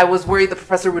because I was worried the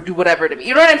professor would do whatever to me.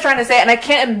 You know what I'm trying to say? And I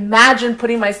can't imagine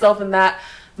putting myself in that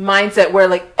mindset where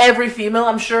like every female,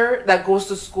 I'm sure, that goes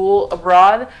to school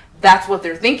abroad, that's what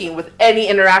they're thinking with any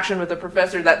interaction with a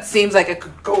professor that seems like it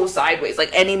could go sideways. Like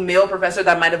any male professor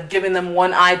that might have given them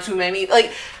one eye too many.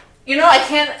 Like, you know,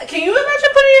 can you imagine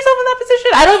putting yourself in that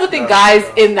position? I don't even think guys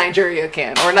in Nigeria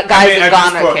can, or guys in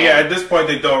Ghana can. Yeah, at this point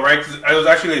they don't, right? 'Cause I was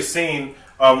actually a scene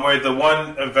where the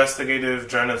one investigative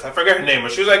journalist, I forget her name,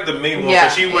 but she was like the main one, but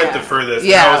she went the furthest.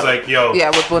 Yeah. And I was like, yo,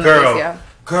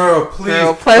 girl,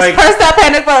 please. Press that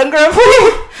panic button, girl,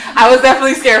 please. I was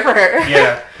definitely scared for her.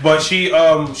 Yeah, but she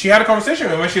had a conversation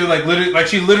with him, and she was like,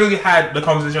 literally had the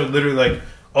conversation was literally like,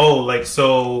 oh, like,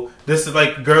 so this is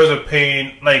like, girls are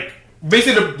paying, like,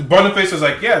 basically the Boniface was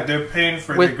like, yeah, they're paying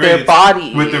for with their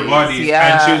bodies. With their bodies.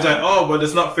 Yeah. And she was like, oh, but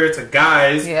it's not fair to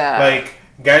guys. Yeah. Like,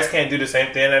 guys can't do the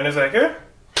same thing. And it's like,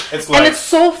 it's like, and it's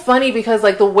so funny because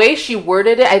like the way she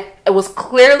worded it, it was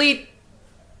clearly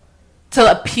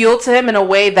to appeal to him in a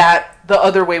way that the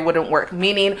other way wouldn't work.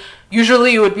 Meaning,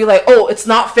 usually you would be like, oh, it's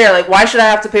not fair. Like, why should I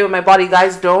have to pay with my body?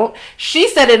 Guys don't. She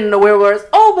said it in a way where it's,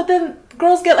 oh, but then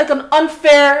girls get like an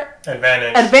unfair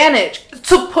advantage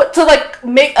to like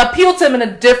appeal to him in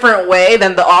a different way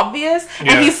than the obvious.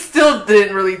 Yeah. And he still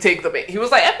didn't really take the bait. He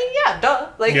was like, I mean, yeah, duh.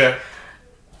 Like,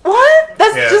 what?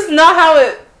 That's just not how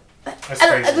it. That's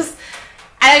crazy.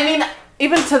 I mean,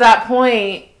 even to that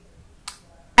point,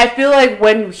 I feel like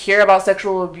when you hear about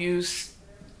sexual abuse,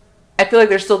 I feel like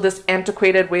there's still this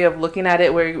antiquated way of looking at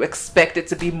it where you expect it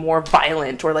to be more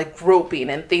violent or like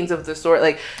groping and things of the sort,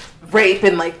 like rape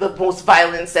in like the most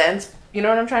violent sense. You know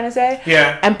what I'm trying to say?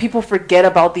 Yeah. And people forget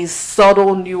about these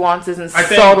subtle nuances and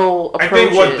subtle approaches. I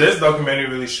think what this documentary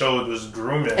really showed was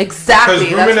grooming. Exactly.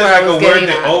 Because grooming is like a word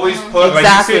they always put. Like,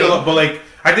 you see it a lot, but like,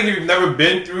 I think if you've never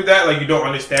been through that, like, you don't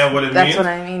understand what it means. That's what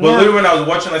I mean. But literally when I was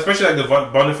watching, like, especially like the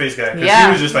Boniface guy, because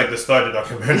he was just like the star of the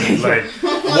documentary. Like,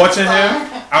 watching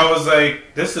him, I was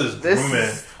like, this is grooming.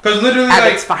 Because literally,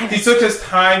 like, he took his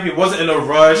time. He wasn't in a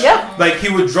rush. Yep. Like, he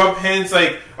would drop hints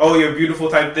like, oh, you're beautiful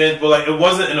type things. But, like, it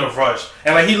wasn't in a rush.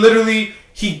 And, like,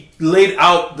 he laid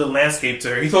out the landscape to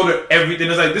her. He told her everything.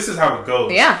 It's like, this is how it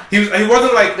goes. Yeah. He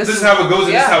wasn't like, this is how it goes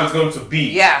and this is how it's going to be.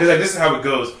 Yeah. He's like, this is how it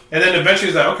goes. And then eventually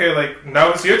he's like, okay, like,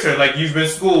 now it's your turn. Like, you've been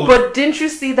schooled. But didn't you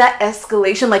see that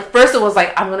escalation? Like, first it was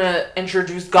like, I'm going to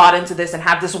introduce God into this and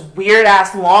have this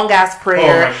weird-ass, long-ass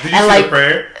prayer. Oh, did you see the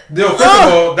prayer? No, first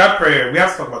of all, that prayer, we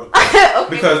have to talk about the prayer. Okay.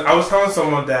 Because I was telling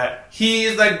someone that he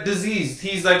is, like, diseased.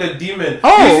 He's, like, a demon.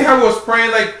 Oh. You see how he was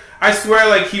praying, like, I swear,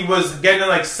 like, he was getting,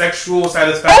 like, sexual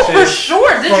satisfaction. Oh, for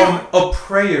sure. From a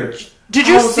prayer. Did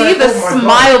you see the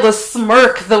smile, the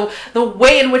smirk, the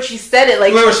way in which he said it?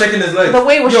 Like, the way he was shaking his legs. The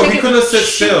way he was shaking. He couldn't sit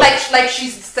still. Like she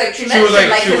mentioned,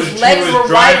 like his legs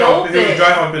were wide open. He was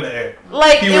dry humping in the air.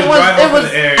 Like, it was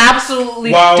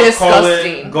absolutely disgusting. While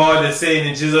calling God and saying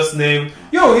in Jesus' name.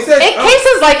 Yo, he said. In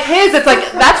cases like his, it's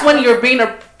like, that's when you're being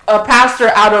a pastor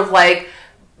out of, like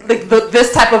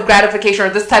this type of gratification or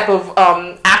this type of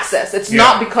access. It's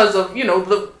not because of, you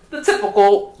know, the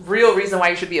typical real reason why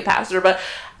you should be a pastor. But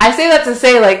I say that to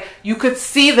say, like, you could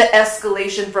see the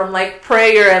escalation from, like,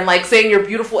 prayer and, like, saying you're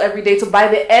beautiful every day to by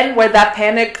the end where that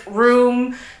panic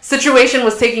room situation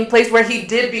was taking place, where he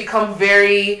did become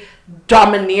very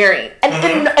domineering.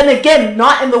 And again,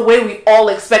 not in the way we all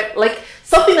expect. Like,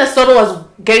 something as subtle as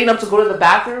getting up to go to the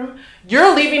bathroom,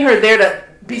 you're leaving her there to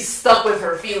be stuck with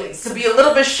her feelings, to be a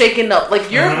little bit shaken up.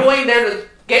 Like, you're going there to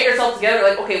get yourself together,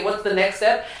 like, okay, what's the next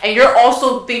step? And you're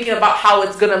also thinking about how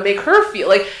it's gonna make her feel.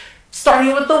 Like,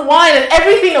 starting with the wine and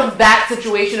everything of that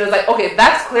situation is like, okay,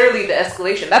 that's clearly the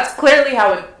escalation. That's clearly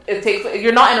how it takes.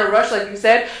 You're not in a rush, like you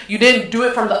said. You didn't do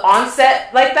it from the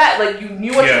onset like that. Like, you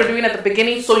knew what you were doing at the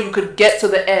beginning so you could get to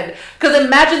the end. Because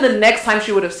imagine the next time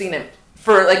she would have seen him.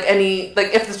 For like any,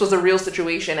 like, if this was a real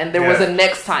situation and there was a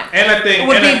next time, and I think it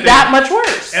would be that much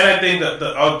worse. And I think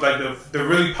the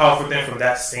really powerful thing from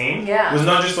that scene was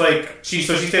not just like she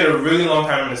stayed a really long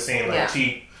time in the scene. Like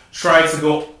she tried to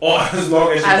go as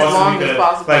long as she possibly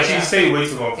could. Like she stayed way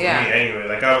too long for me anyway.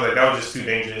 Like I was like, that was just too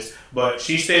dangerous. But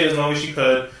she stayed as long as she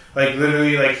could. Like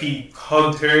literally, like he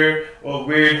hugged her, a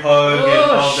weird hug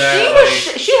and all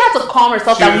that. She had to calm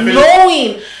herself down,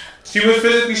 knowing. She was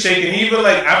physically shaking. Even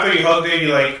like after he hugged her,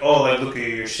 you're like, oh, like look at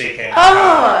you, you're shaking.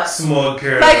 Small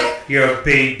girl, like, you're a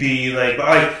baby. Like, but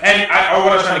like, and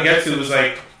what I was trying to get to was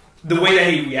like the way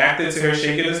that he reacted to her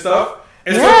shaking and stuff.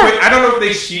 It's so quick. I don't know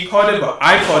if she called it, but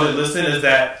I called it. Listen, is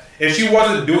that if she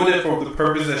wasn't doing it for the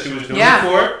purpose that she was doing it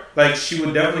for, like she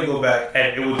would definitely go back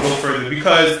and it would go further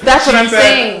because that's what I'm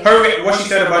saying. What she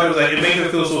said about it was like it made her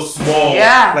feel so small.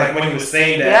 Yeah. Like when he was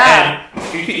saying that,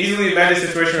 and you can easily imagine a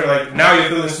situation where like now you're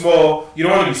feeling small. You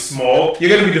don't want to be small.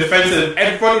 You're gonna be defensive,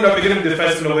 and funny enough, you're gonna be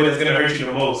defensive in a way that's gonna hurt you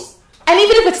the most. And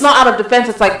even if it's not out of defense,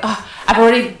 it's like, I've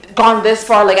already gone this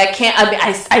far. Like, I can't,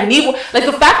 I need, like,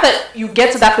 the fact that you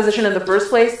get to that position in the first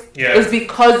place is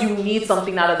because you need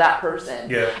something out of that person.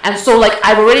 Yeah. And so, like,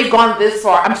 I've already gone this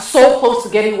far. I'm so close to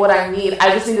getting what I need.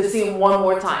 I just need to see him one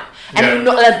more time. And you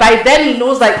know, by then he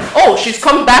knows, like, oh, she's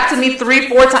come back to me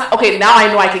 3-4 times. Okay, now I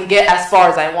know I can get as far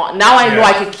as I want. Now I know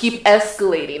I can keep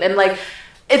escalating. And, like,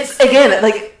 it's, again,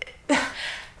 like,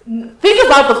 think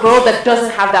about the girl that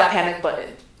doesn't have that panic button.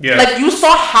 Yeah. Like, you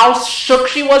saw how shook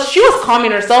she was. She was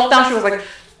calming herself down. She was like,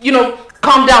 you know,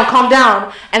 calm down, calm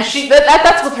down. And she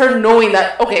that's with her knowing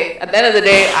that, okay, at the end of the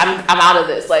day, I'm out of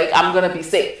this. Like, I'm going to be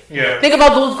safe. Yeah. Think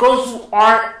about those girls who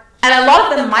aren't, and a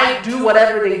lot of them might do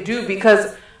whatever they do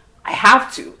because I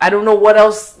have to. I don't know what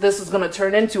else this is going to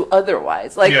turn into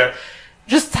otherwise. Like,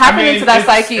 just tapping into that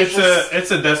psyche.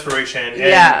 It's a desperation.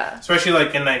 And especially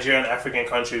like in Nigerian African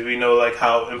countries, we know like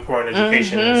how important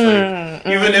education is. Like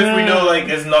even if we know like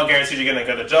it's not guaranteed you're gonna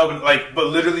get a job, like but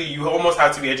literally you almost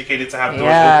have to be educated to have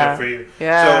doors open for you.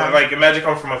 Yeah. So like imagine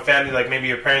coming from a family like maybe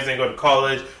your parents didn't go to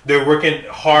college, they're working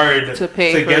hard to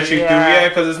get you through. Yeah,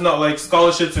 because it's not like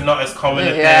scholarships are not as common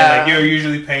as that. Like you're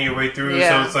usually paying your way through.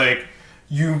 So it's like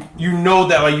you know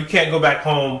that like you can't go back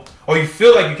home, or you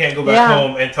feel like you can't go back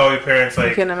home and tell your parents like.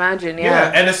 You can imagine,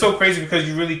 and it's so crazy because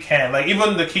you really can. Like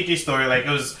even the Kiki story, like it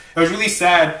was really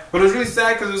sad, but it was really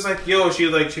sad because it was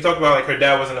like she talked about like her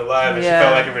dad wasn't alive, and she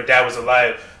felt like if her dad was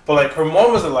alive, but like her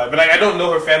mom was alive, but like I don't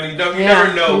know her family. You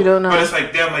never know. You don't know. But it's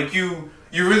like damn, like you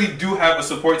really do have a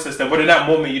support system, but in that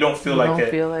moment you don't feel like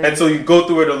it. And so you go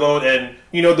through it alone, and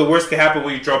you know the worst can happen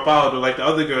when you drop out, or like the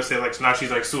other girl said, like now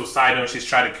she's like suicidal and she's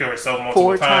trying to kill herself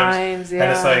multiple times. And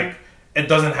it's like it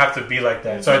doesn't have to be like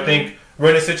that. So I think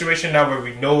we're in a situation now where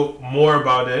we know more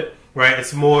about it, right?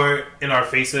 It's more in our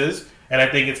faces, and I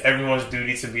think it's everyone's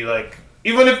duty to be like,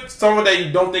 even if someone that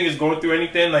you don't think is going through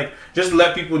anything, like just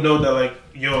let people know that like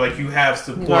like you have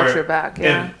support, you got your back,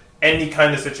 in any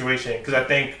kind of situation, because I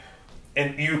think.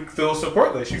 And you feel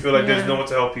supportless. You feel like there's no one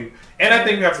to help you. And I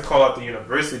think we have to call out the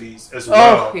universities as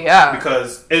well.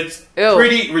 Because it's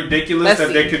pretty ridiculous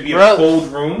that there could be a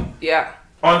cold room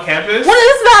on campus. What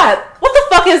is that? What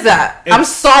the fuck is that? I'm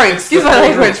sorry. Excuse my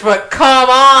language, but come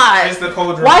on. It's the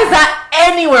cold room. Why is that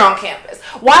anywhere on campus?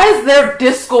 Why is there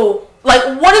disco?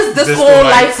 Like, what is disco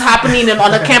lights happening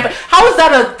on a campus? How is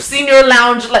that a senior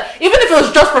lounge? Like, even if it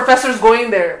was just professors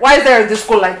going there, why is there a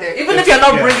disco light there? Even if you're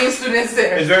not bringing students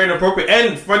there. It's very inappropriate.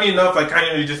 And funny enough, like kind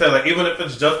of you just said, like even if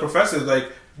it's just professors,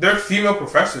 like they're female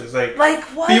professors. Like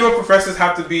what? Female professors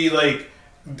have to be like,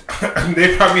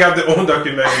 they probably have their own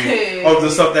documentary of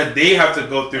the stuff that they have to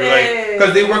go through. Like,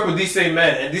 because they work with these same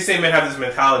men, and these same men have this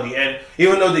mentality. And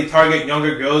even though they target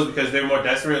younger girls because they're more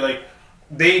desperate, like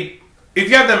if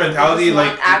you have that mentality,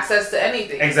 like access to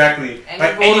anything, exactly,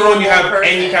 like anyone you have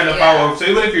any kind of power. So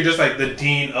even if you're just like the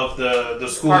dean of the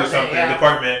school or something,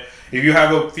 department, if you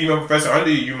have a female professor under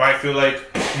you, you might feel like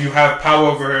you have power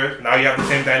over her. Now you have the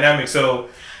same dynamic. So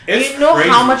It's you know crazy.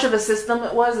 how much of a system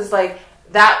it was? It's like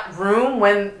that room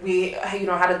when we,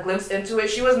 had a glimpse into it.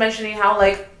 She was mentioning how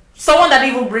like someone that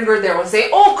even bring her there would say,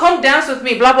 "Oh, come dance with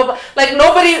me," blah blah blah. Like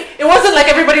nobody. It wasn't like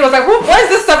everybody was like, "Why is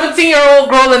this 17-year-old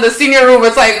girl in the senior room?"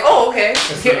 It's like, "Oh, okay,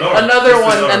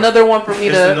 another one for me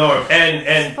it's to." The norm.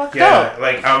 And yeah,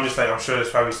 like I'm sure there's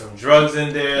probably some drugs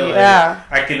in there.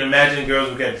 Like, I can imagine girls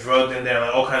would get drugged in there,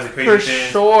 like all kinds of crazy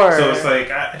things. Sure. So it's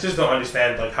like I just don't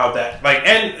understand like how that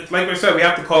and like we said, we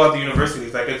have to call out the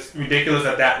universities. Like it's ridiculous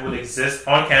that would exist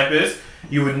on campus.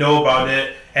 You would know about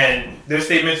it. And their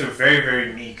statements are very,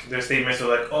 very meek. Their statements are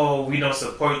like, "Oh, we don't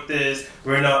support this.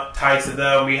 We're not tied to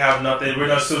them. We have nothing. We're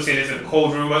not associated to the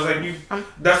cold room." I was like,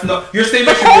 that's not your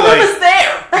statement. The cold room is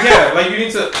there. Yeah, like you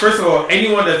need to. First of all,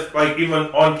 anyone that's like even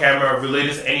on camera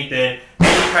related to anything,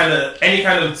 any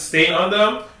kind of stain on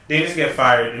them, they just get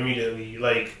fired immediately.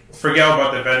 Like forget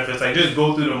about the benefits. Like just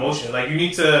go through the motion. Like you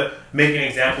need to make an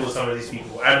example of some of these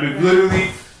people. And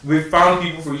we found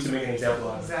people for you to make an example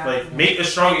of. Exactly. Like make a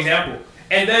strong example.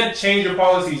 And then change your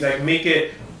policies, like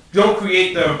don't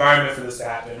create the environment for this to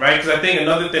happen, right? Because I think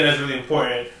another thing that's really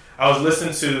important, I was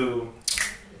listening to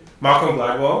Malcolm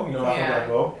Gladwell,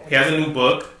 Gladwell. He has a new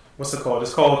book. What's it called?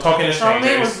 It's called Talking to Strangers.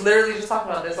 Charmaine was literally just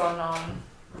talking about this on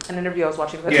an interview I was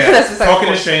watching. Yeah, Talking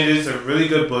to Strangers is a really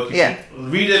good book. You should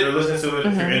read it or listen to it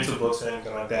if you're into books or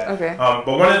anything like that. Okay.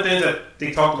 But one of the things that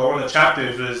they talked about, one of the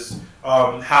chapters was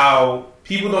how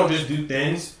people don't just do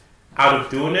things out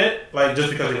of doing it, like just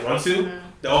because they want to.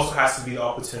 There also has to be the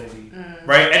opportunity,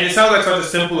 right? And it sounds like such a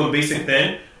simple and basic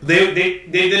thing. They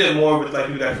did it more with like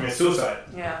people that commit suicide.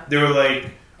 Yeah. They were like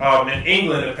in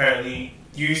England apparently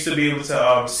you used to be able to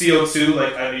CO2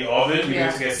 like at the oven. You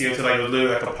used to get CO2 like it was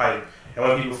literally like a pipe. And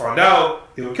when people found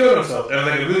out, they would kill themselves. And it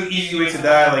was like a really easy way to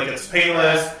die. Like it's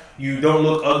painless. You don't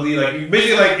look ugly. Like you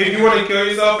basically like if you want to kill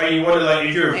yourself and you want to like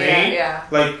if you're vain,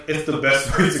 like it's the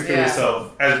best way to kill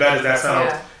yourself. As bad as that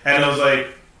sounds. And it was like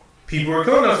people were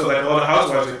killing themselves. Like a lot of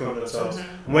housewives were killing themselves.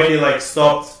 When they like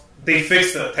stopped, they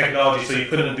fixed the technology so you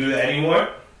couldn't do that anymore.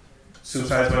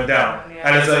 Suicides went down.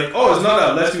 And it's like, oh, it's not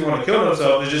that less people want to kill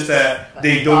themselves. It's just that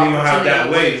they don't even have that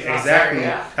way. Exactly.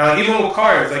 And like even with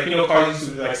cars, like cars used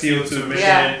to be like CO2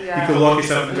 emission. You could lock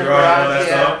yourself in the garage and all that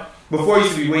stuff. Before it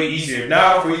used to be way easier.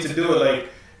 Now for you to do it,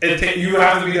 like you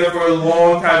have to be there for a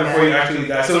long time before you actually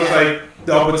die. So it's like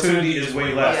the opportunity is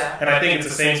way less. And I think it's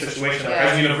the same situation. Like,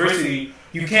 as a university,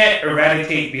 you can't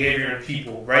eradicate behavior in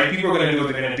people, right? People are going to do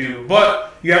what they're going to do.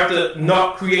 But you have to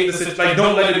not create the situation. Like,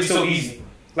 don't let it be so easy.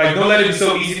 Like, don't let it be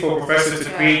so easy for a professor to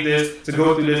create this, to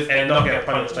go through this, and not get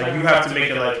punished. Like, you have to make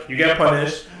it like, you get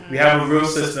punished, we have a real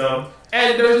system,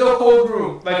 and there's no cold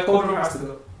room. Like, cold room has to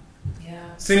go. Yeah.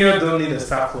 Senior don't need a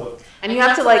staff floor. And you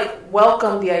have to, like,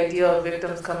 welcome the idea of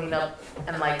victims coming up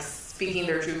and, like, speaking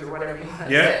their truth or whatever you want to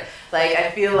say. Like,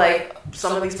 I feel like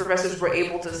some of these professors were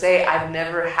able to say, I've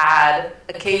never had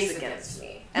a case against me.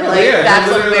 And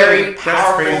that's a very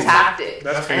powerful tactic.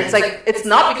 And it's like, it's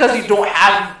not because you don't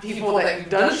have people that you've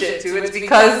done shit to. It's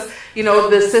because,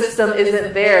 the system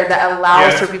isn't there that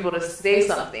allows for people to say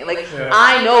something. Like,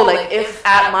 I know, like, if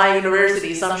at my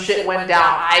university some shit went down,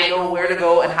 I know where to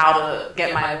go and how to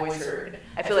get my voice heard.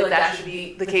 I feel like that should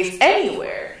be the case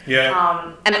anywhere.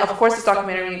 And of course, this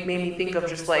documentary made me think of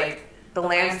just like the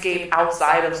landscape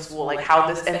outside of school, like how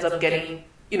this ends up getting,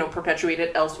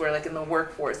 perpetuated elsewhere, like in the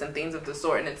workforce and things of the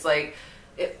sort. And it's like,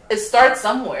 it starts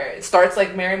somewhere. It starts,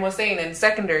 like Miriam was saying, in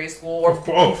secondary school or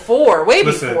before, before.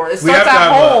 It starts we have to at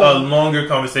have home. A longer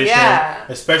conversation,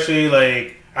 especially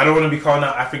like, I don't want to be calling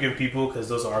out African people because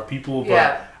those are our people,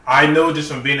 but I know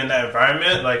just from being in that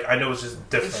environment, like, I know it's just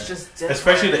different. It's just different.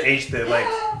 Especially the H-din. Like,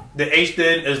 the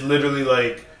H-din is literally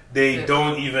like, they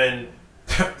don't even,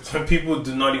 some people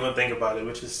do not even think about it,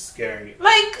 which is scary.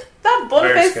 Like, that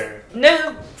Boniface,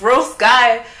 gross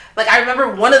guy. Like, I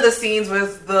remember one of the scenes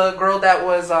with the girl that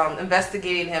was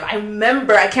investigating him. I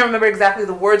can't remember exactly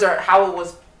the words or how it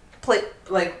was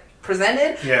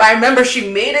presented, but I remember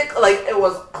she made it like it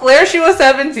was clear she was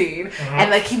 17, and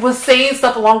like he was saying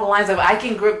stuff along the lines of, I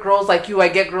can get girls like you, I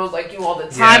get girls like you all the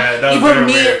time. Even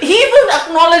me, he even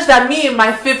acknowledged that me in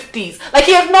my 50s, like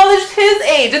he acknowledged his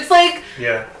age. It's like,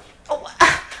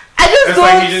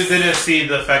 like he just didn't see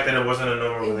the fact that it wasn't a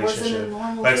normal relationship.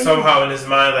 Like somehow in his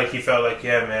mind, like he felt like,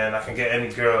 yeah, man, I can get any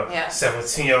girl.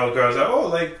 17-year-old girls, like, oh,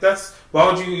 like that's why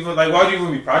would you even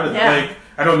be proud of that? Like,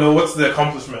 I don't know what's the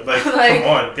accomplishment. Like, come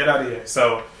on, get out of here.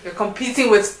 So you're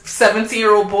competing with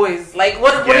 17-year-old boys. Like,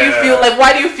 what do you feel? Like,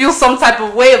 why do you feel some type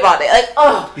of way about it?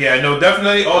 Like, no,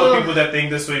 definitely all the people that think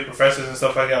this way, professors and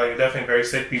stuff like that, like, you're definitely very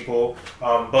sick people.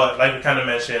 But like we kind of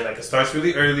mentioned, like, it starts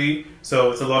really early,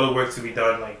 so it's a lot of work to be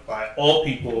done, like, by all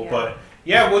people. But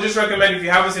yeah, we'll just recommend if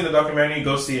you haven't seen the documentary,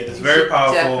 go see it. It's very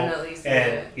powerful, definitely see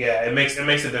and it. Yeah, it makes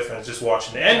a difference just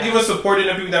watching it, and even supporting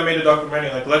the people that made the documentary.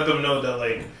 Like, let them know that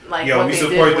like yo, we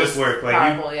support this work,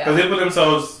 like, because they put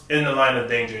themselves in the line of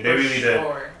danger. They really did.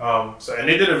 So and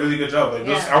they did a really good job. Like,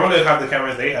 those, I want to have the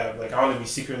cameras they have. Like, I want to be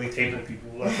secretly taping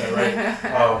people left and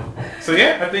right. So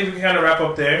yeah, I think we can kind of wrap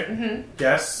up there.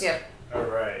 Yes. Yep. All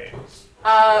right.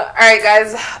 All right,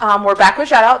 guys. We're back with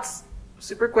shoutouts.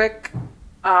 Super quick.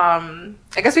 I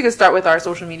guess we could start with our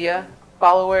social media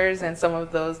followers and some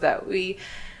of those that we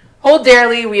hold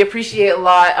dearly. We appreciate a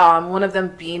lot. One of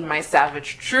them being My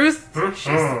Savage Truth.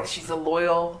 She's a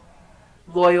loyal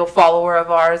follower of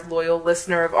ours, loyal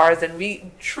listener of ours, and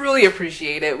we truly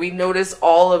appreciate it. We notice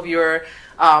all of your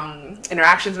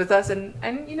interactions with us,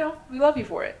 and you know, we love you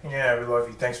for it. Yeah, we love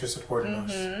you. Thanks for supporting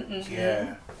us.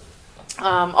 Yeah.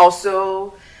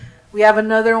 Also, we have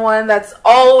another one that's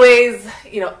always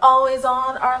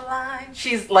on our line.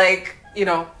 She's like, you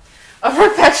know, a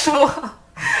perpetual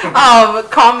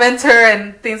commenter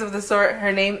and things of the sort.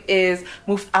 Her name is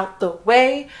Move Out the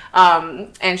Way.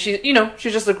 And she's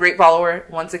just a great follower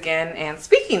once again. And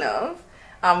speaking of,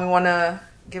 we want to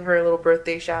give her a little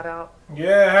birthday shout out.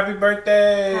 Yeah, happy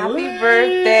birthday. Happy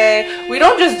birthday. We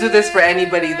don't just do this for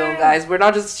anybody though, guys. We're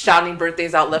not just shouting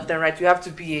birthdays out left and right. You have to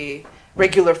be a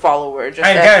regular follower. Just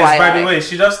hey guys, by the way,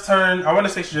 she just turned, I want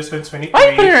to say she just turned 23. Why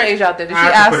are you putting her age out there? Did she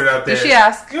ask? Put it out there. Did she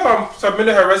ask? Yo, I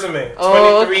submitted her resume.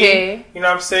 23. Okay. You know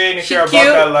what I'm saying? If she you're cute.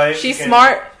 about that life. She's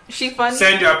smart. She funny.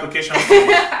 Send your application to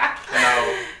me.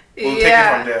 And we'll take it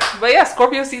from there. But yeah,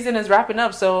 Scorpio season is wrapping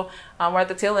up, so we're at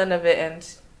the tail end of it, and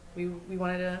we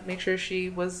wanted to make sure she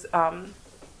was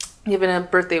given a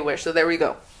birthday wish. So there we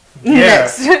go. Yeah.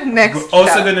 Next. We're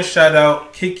also going to shout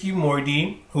out Kiki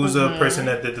Mordi, who's a person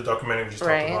that did the documentary we just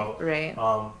talked about. Right.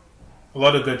 A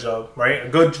lot of good job, right? A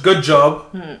good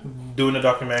job doing the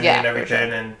documentary and everything.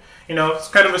 Sure. And, you know, it's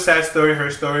kind of a sad story,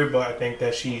 her story, but I think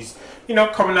that she's, you know,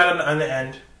 coming out on the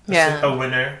end. A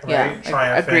winner, right? Yeah.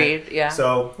 Triumphant. Agreed, yeah.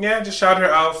 So, yeah, just shout her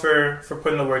out for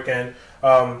putting the work in.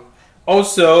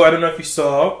 Also, I don't know if you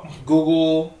saw,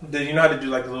 Google, you know how to do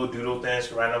like the little doodle things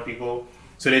for random people?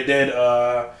 So they did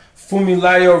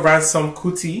Fumilayo Ransom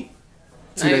Kuti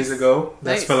 2 days ago.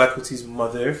 That's Fela Kuti's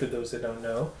mother, for those that don't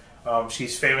know.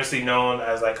 She's famously known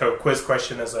as, like, her quiz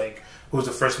question is like, who's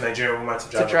the first Nigerian woman to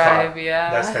drive a car?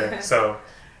 Yeah. That's her. So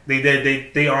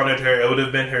they honored her. It would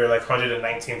have been her like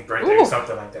 119th birthday or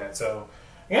something like that. So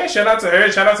yeah, shout out to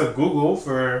her. Shout out to Google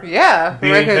for being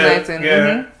recognizing.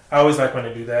 Yeah, I always like when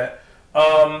they do that.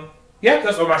 Yeah,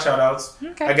 that's all my shout outs.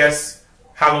 Okay. I guess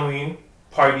Halloween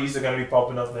parties are going to be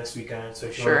popping up next weekend, so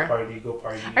if you want to party, go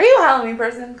party. Are you a Halloween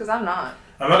person? Because I'm not.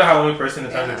 I'm not a Halloween person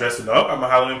in terms of dressing up. I'm a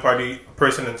Halloween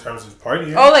person in terms of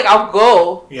partying. Oh, like I'll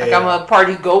go. I'm a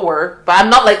party goer, but I'm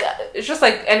not like, it's just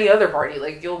like any other party.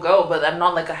 Like you'll go, but I'm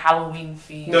not like a Halloween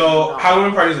fiend. No,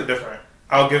 Halloween parties are different.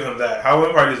 I'll give them that.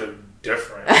 Halloween parties are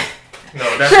different.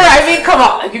 No, that's sure. I mean, come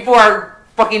on. Like, people are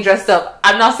fucking dressed up.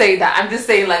 I'm not saying that. I'm just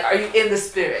saying, like, are you in the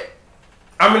spirit?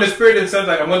 I'm in the spirit in the sense,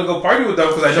 like, I'm going to go party with them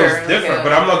because I know it's different,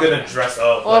 but I'm not going to dress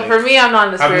up. Well, for me, I'm not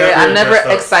in the spirit. I'm never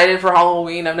excited for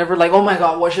Halloween. I'm never like, oh my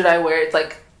god, what should I wear? It's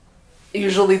like,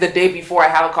 usually the day before I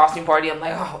have a costume party, I'm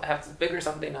like, oh, I have to figure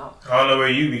something out. I don't know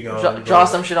where you be going. Draw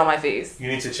some shit on my face. You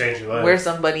need to change your life. Wear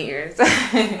some bunny ears.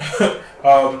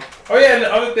 Oh yeah, and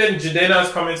the other thing,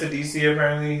 Jadena's coming to DC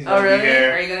apparently. He's really? Be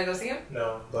here. Are you going to go see him?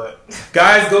 No, but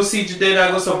guys, go see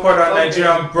Jadena. Go support our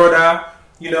Nigerian brother.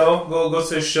 You know, go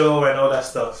to a show and all that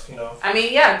stuff, you know. I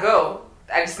mean, yeah, go.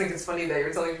 I just think it's funny that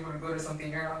you're telling people to go to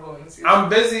something you're not going to. I'm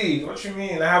busy. What you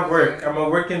mean? I have work. I'm a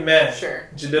working man. Sure.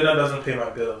 Jadena doesn't pay my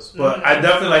bills. But I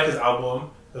definitely like his album.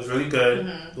 It was really good.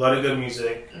 A lot of good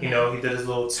music. You know, he did his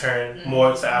little turn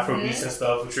more to Afrobeats and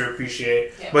stuff, which we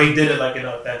appreciate. Yeah. But he did it like in an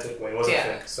authentic way. It wasn't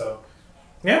fake. So,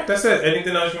 yeah, that's it.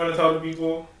 Anything else you want to tell the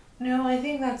people? No, I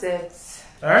think that's it.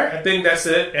 All right. I think that's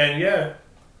it. And yeah.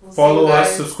 Follow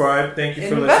us, subscribe. Thank you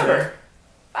for listening.